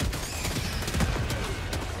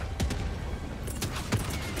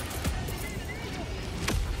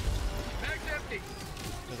 Mag's empty.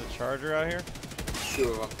 There's a charger out here. 2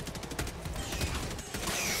 of them.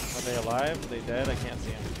 Are they alive? Are they dead? I can't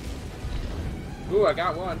see them. Ooh, I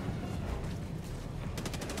got one.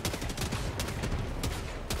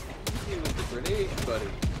 He was the grenade, buddy.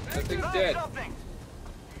 That thing's dead. Something.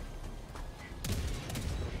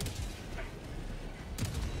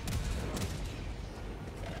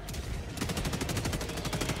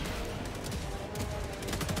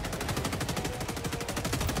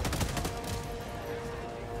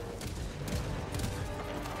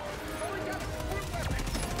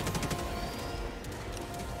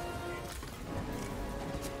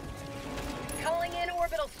 Calling in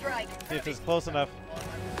orbital strike. See if it's close enough.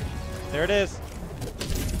 There it is.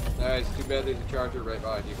 Nice. Too bad there's a charger right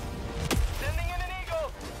behind you. Sending in an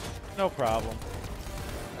eagle. No problem.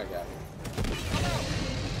 I got it.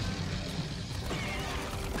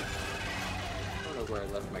 I don't know where I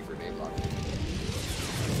left my grenade launcher.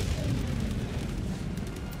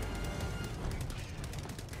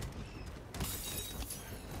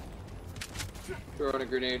 Throwing a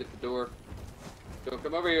grenade at the door. Don't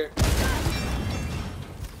come over here.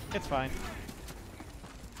 It's fine.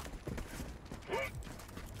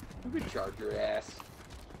 Maybe charge your ass.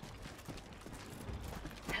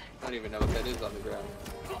 I don't even know what that is on the ground.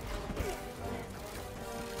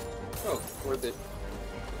 Oh, worth it.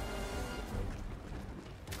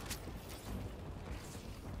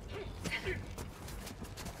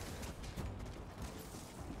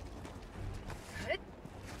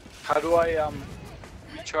 How do I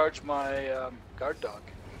charge my guard dog?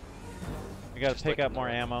 You gotta Just pick like up more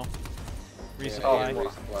ammo. Resupply. Yeah,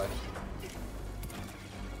 resupply.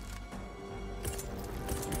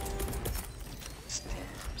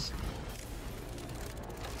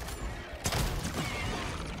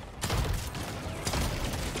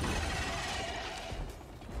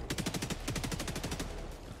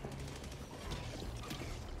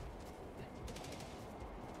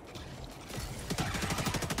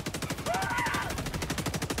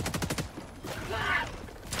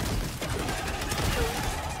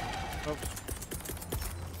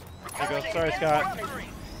 Sorry, Scott.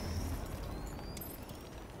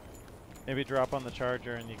 Maybe drop on the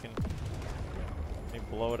charger and you can maybe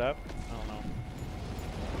blow it up. I don't know.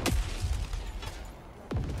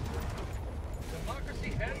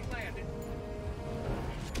 Democracy has landed.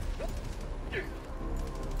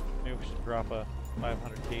 Maybe we should drop a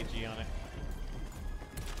 500 kg on it.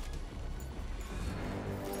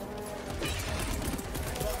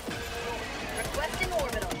 Requesting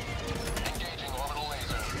orbital. Engaging orbital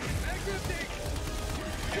laser.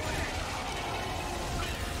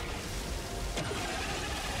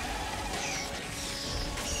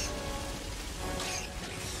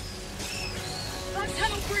 Bug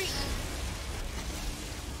tunnel free.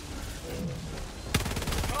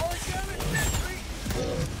 Calling down a sentry.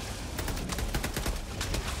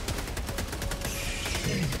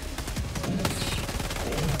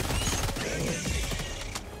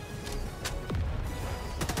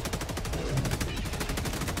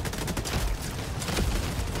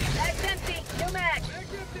 Bag's empty. New mag.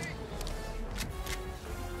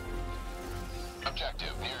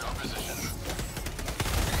 Objective near your position.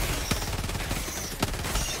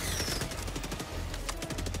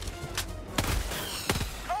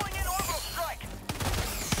 Calling in orbital strike.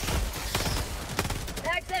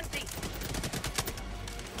 Bag's empty.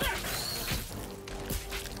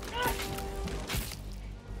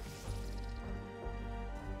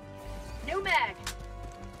 New mag.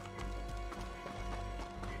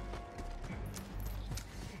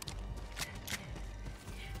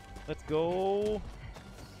 Let's go.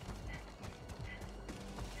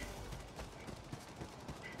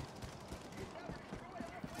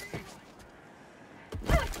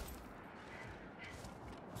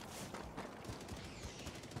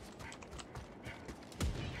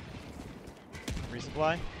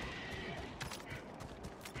 Resupply.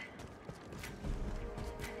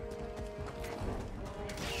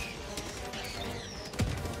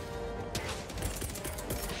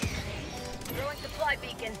 Throwing supply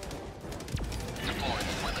beacon. Deploying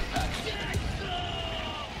equipment package.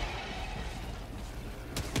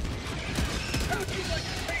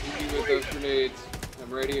 Hit me with those grenades.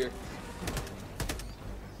 I'm right here.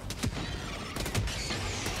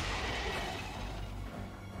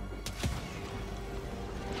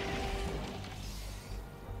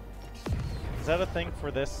 Is that a thing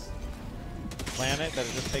for this planet, that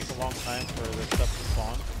it just takes a long time for this stuff to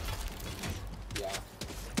spawn? Yeah.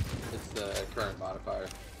 It's the current modifier.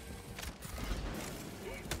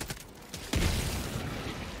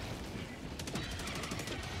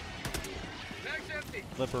 Bag's empty.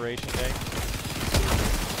 Liberation Day.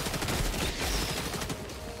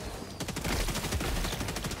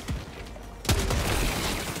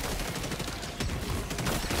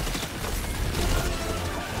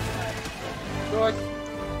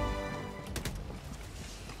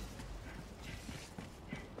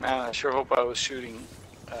 Man, I sure hope I was shooting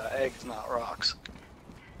eggs, not rocks.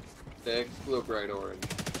 The eggs glow bright orange.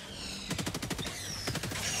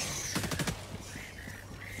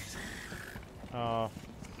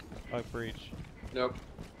 Bug breach. Nope.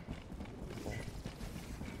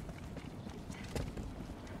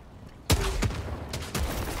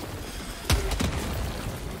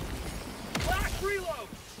 Flash reload.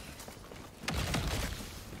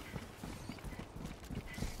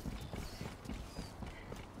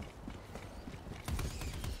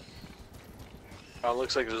 Oh, it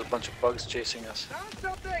looks like there's a bunch of bugs chasing us. Found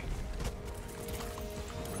something.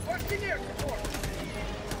 Requesting air support.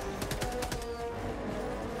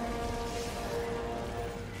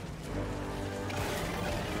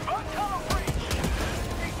 Bug tunnel free.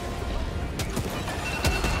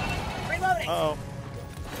 Reloading. Uh-oh.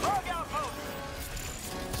 Bug outpost.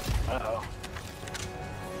 Uh-oh.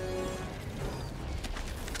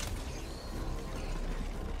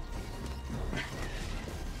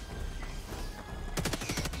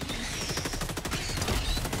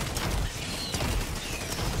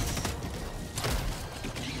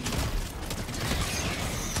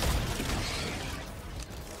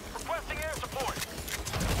 Requesting air support.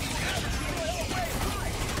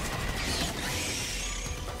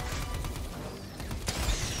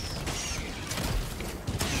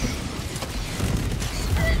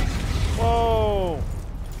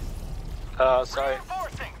 Oh, sorry.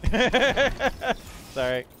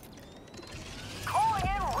 Sorry. Calling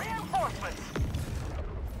in reinforcements.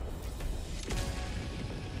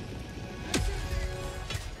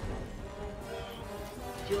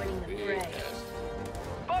 Joining the fray.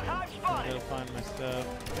 Bug hive I spotted. gotta find my stuff.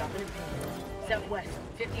 Dropping a pin. Southwest,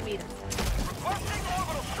 50 meters. Requesting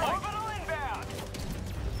orbital strike. Orbital inbound.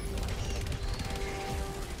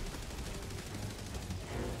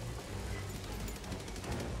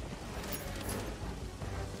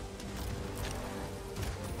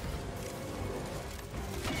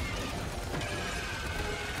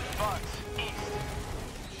 Bugs east.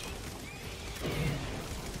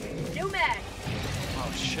 New mag.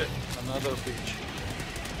 Oh shit, another breach.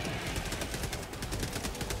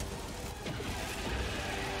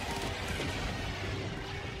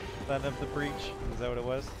 That of the breach. Is that what it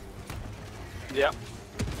was? Yep.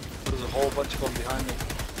 There's a whole bunch of them behind me.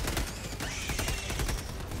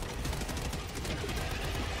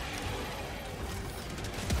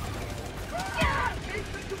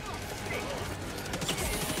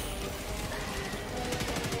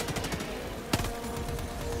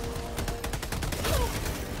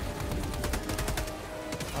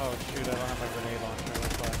 Oh shoot, I don't have my grenade launcher.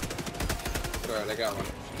 That's why. Alright, I got one.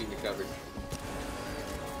 Just keep me covered.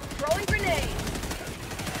 Throwing grenade.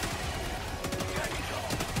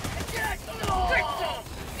 Get some!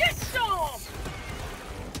 Get some!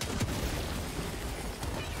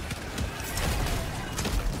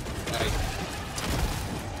 Nice.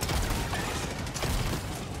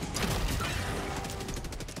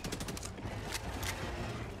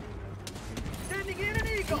 Sending in an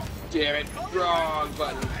eagle. Damn it. Wrong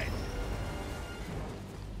button.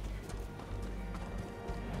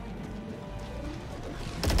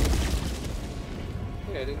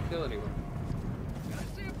 Yeah, I didn't kill anyone.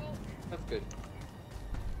 That's good.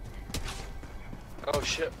 Oh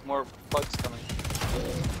shit, more bugs coming.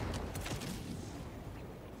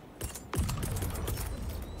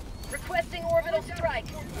 Requesting orbital strike.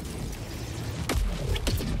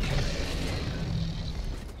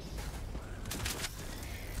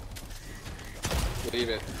 Leave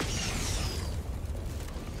it.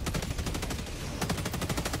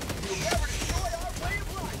 You'll never destroy our way of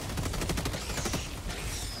life.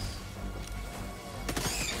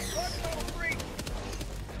 Bug level 3.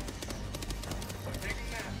 Taking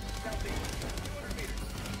map. Southeast. 200 meters.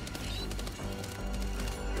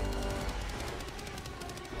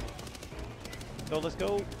 So let's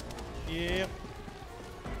go. Yep.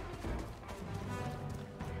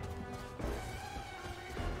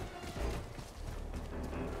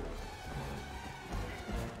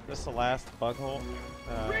 This is the last bug hole.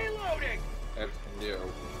 Reloading. That's new.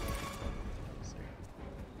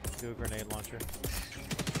 Do a grenade launcher.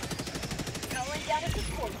 Calling down a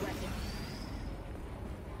support weapon.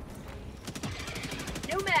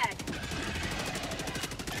 New mag.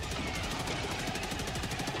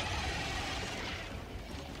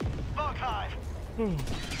 Bug hive.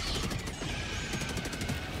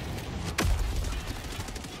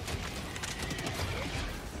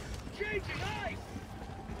 Changing ice.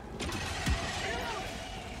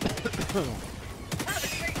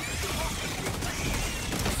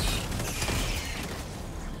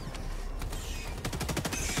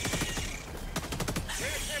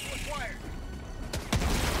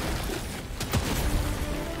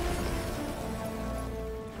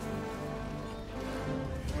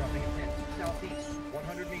 Dropping a pin. Southeast,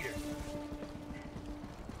 100 meters.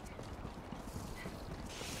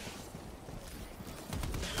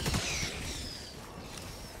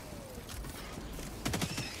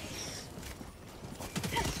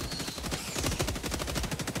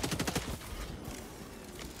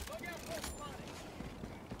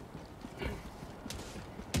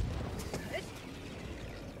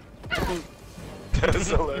 That's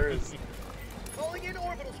hilarious. Calling in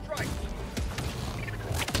orbital strike.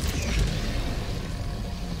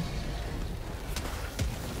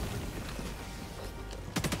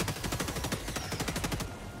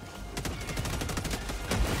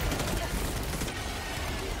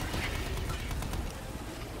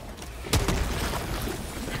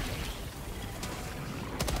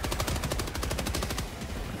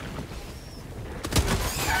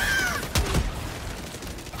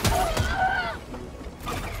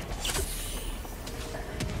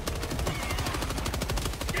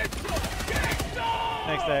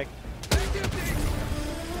 Thanks, Dag.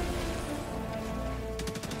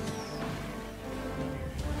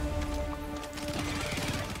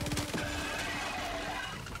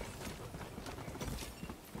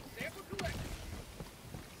 Sample collected.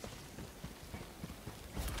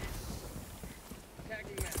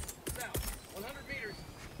 Attacking map. South, 100 meters.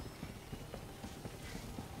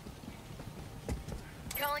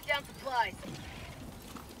 down supplies.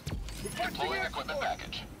 Deploying equipment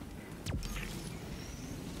package.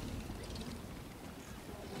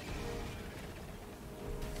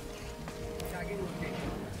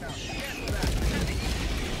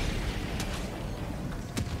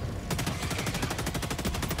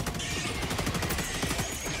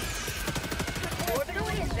 Orbital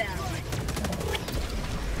inbound.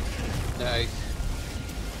 Nice.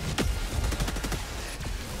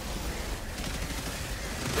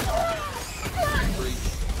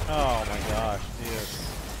 Oh my gosh, dude.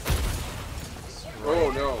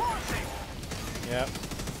 Oh no. Yep.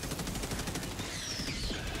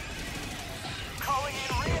 Calling in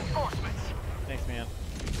reinforcements. Thanks, man.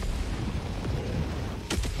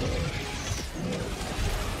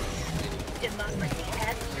 Democracy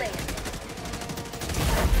has landed.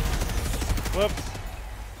 Whoops.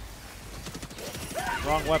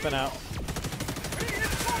 Wrong weapon out.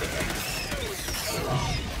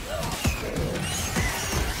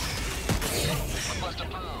 Request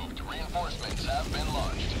approved. Reinforcements have been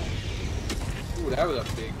launched. Ooh, that was a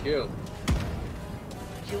big kill.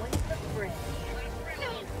 Join the fray.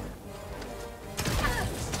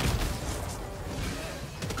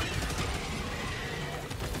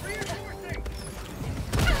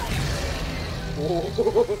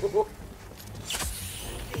 Oh.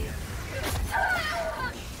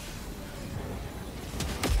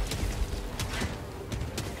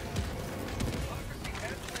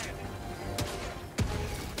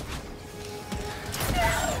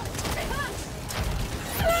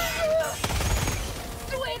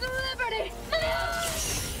 Sweet liberty!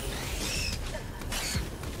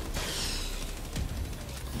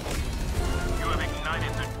 You have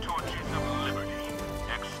ignited the torches of liberty.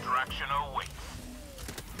 Extraction awaits.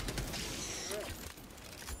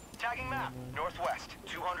 Tagging map. Northwest,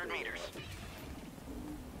 200 meters.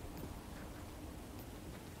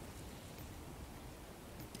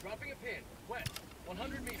 Dropping a pin. West,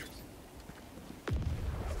 100 meters.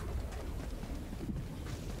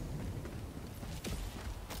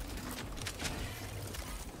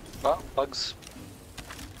 Well, bugs.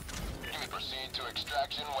 You may proceed to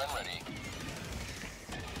extraction when ready.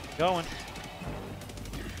 Going.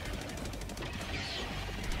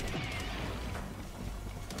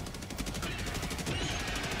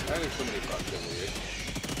 I think so many bugs over here.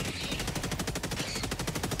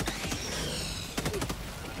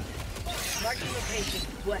 Marking location.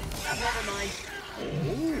 West. Never mind.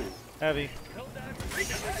 Ooh. Heavy.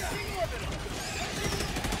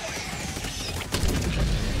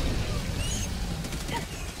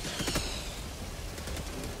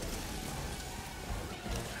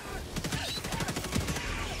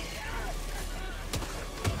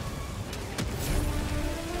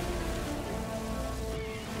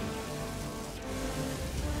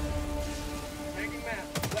 Tagging map.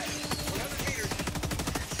 West, 100 meters.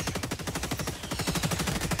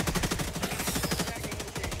 Tagging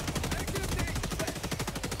location. Activity. West.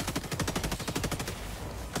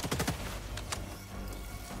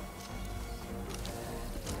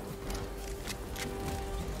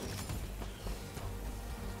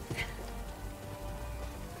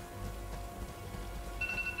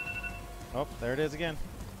 Oh, there it is again.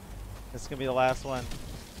 This is gonna be the last one.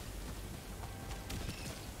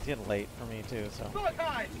 It's getting late for me too, so.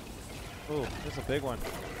 Buckeye! Ooh, this is a big one.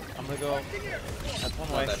 I'm gonna go. That's one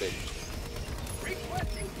way. Not that big.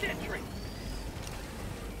 Requesting sentry.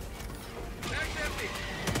 Mag's empty.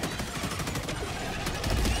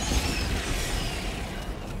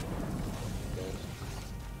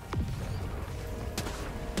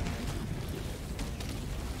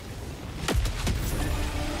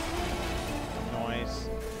 Nice.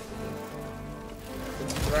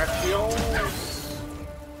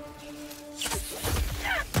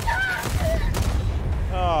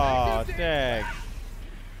 Oh, dang.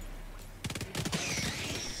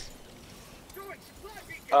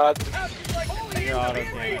 You're auto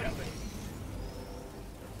cannon.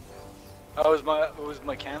 Oh, it was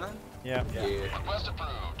my cannon? Yeah. Request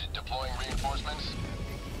approved. Deploying reinforcements.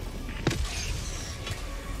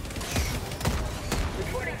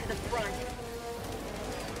 Reporting to the front.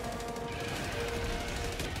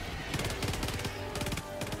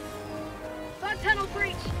 Bug tunnel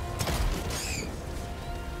breach!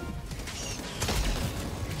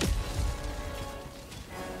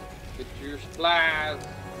 Get your supplies.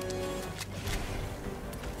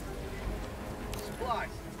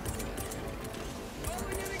 Supplies.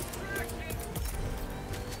 Calling in extraction.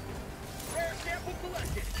 Rare sample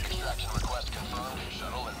collected. Extraction request confirmed.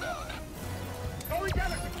 Shuttle inbound. Calling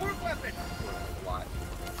down a support weapon. What?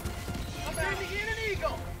 I'm sending in an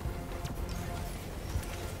eagle.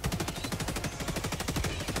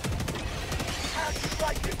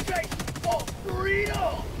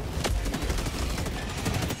 Burrito!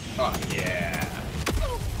 Oh, yeah.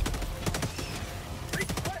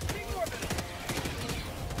 Requesting orbital.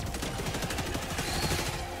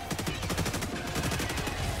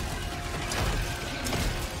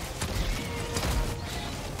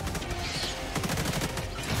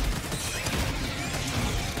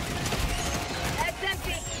 That's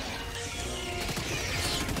empty.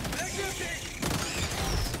 That's empty.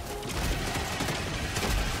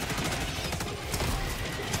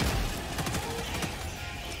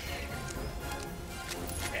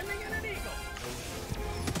 Ending in an eagle.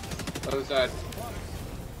 Other side.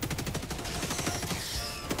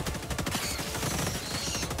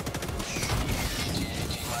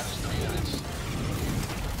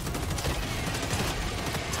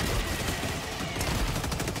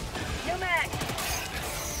 No mag.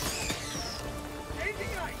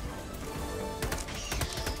 Changing ice.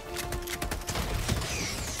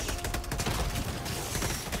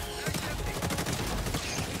 That's empty.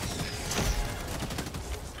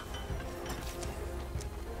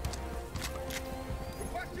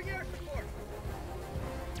 Requesting air support.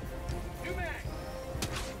 New mag.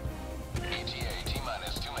 ETA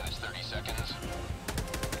T-minus 2 minutes 30 seconds.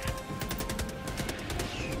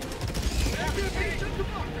 That's empty.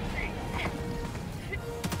 Democracy.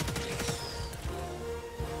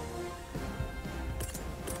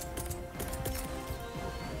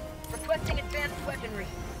 Requesting advanced weaponry.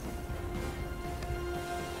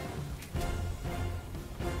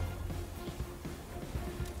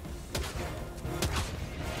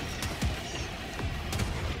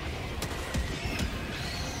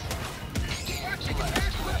 Requesting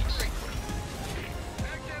advanced weaponry.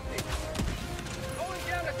 Mag's empty. Going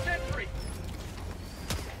down a sentry.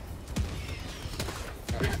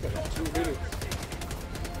 2 minutes.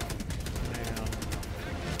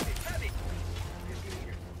 Heavy.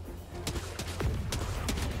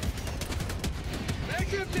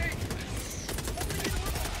 Mag's empty.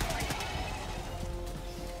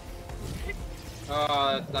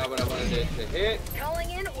 Oh, that's not what I wanted it to hit. Calling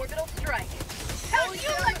in orbital strike. How'd you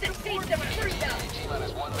like to taste of freedom?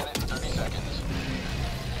 T-minus 1 minute and 30 seconds.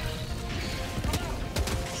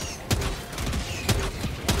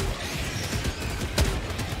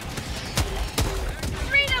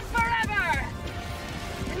 Freedom forever!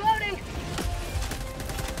 Reloading.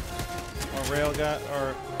 Or railgun,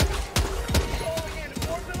 or Calling in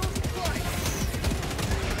orbital strike.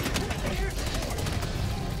 Air support.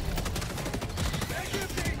 Mag's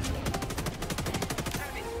empty.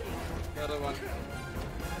 Heavy. The other one.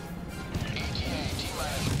 ETA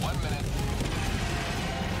T-minus 1 minute.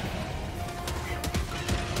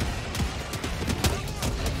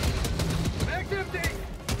 Mag's empty.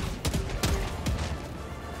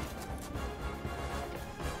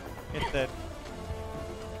 hit that.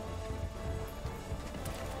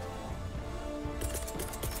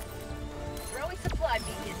 Throwing supply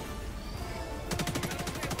beacon.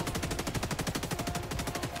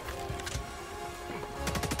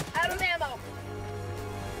 Out of ammo.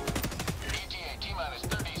 ETA T-minus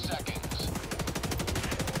 30 seconds.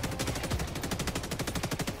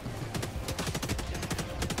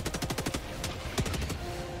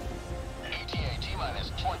 ETA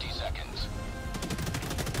T-minus 20 seconds.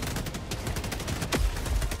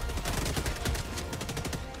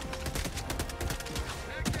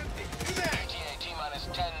 Mag's empty. New mag. ETA T-minus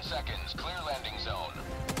 10 seconds. Clear landing zone.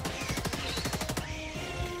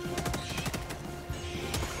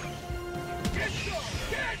 Get some!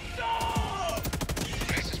 Get some!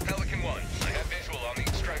 This is Pelican 1. I have visual on the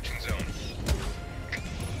extraction zone.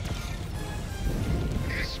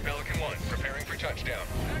 This is Pelican 1. Preparing for touchdown.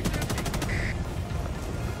 Mag's empty.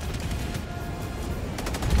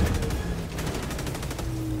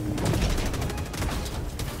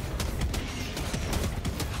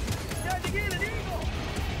 Time to get an eagle!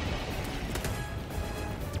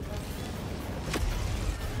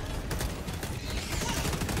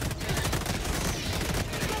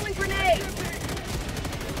 Throwing grenade.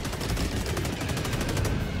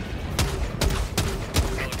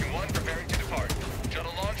 Pelican 1 preparing to depart.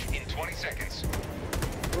 Shuttle launch in 20 seconds.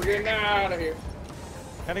 We're getting out of here.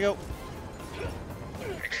 Gotta go.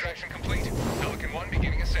 Extraction complete. Pelican 1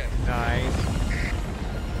 beginning ascent. Nice.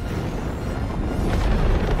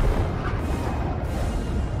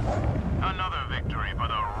 Another victory for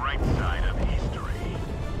the right side of history.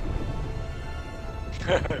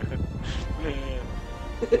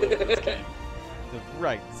 The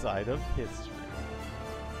right side of history.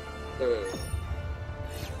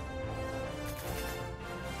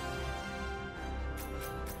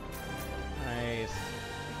 Nice.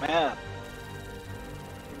 Man,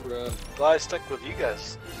 Run. Glad I stuck with you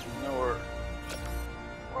guys. You know where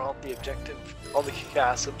all the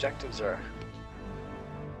gas objectives are.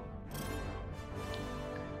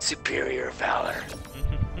 Superior valor.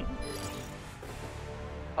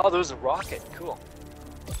 Oh, there was a rocket. Cool.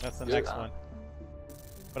 That's the next one.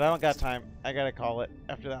 But I don't got time. I gotta call it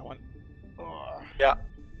after that one. Yeah,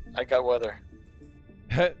 I got weather.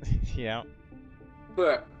 Yeah.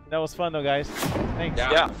 But that was fun though, guys. Thanks.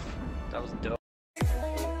 Yeah, that was dope.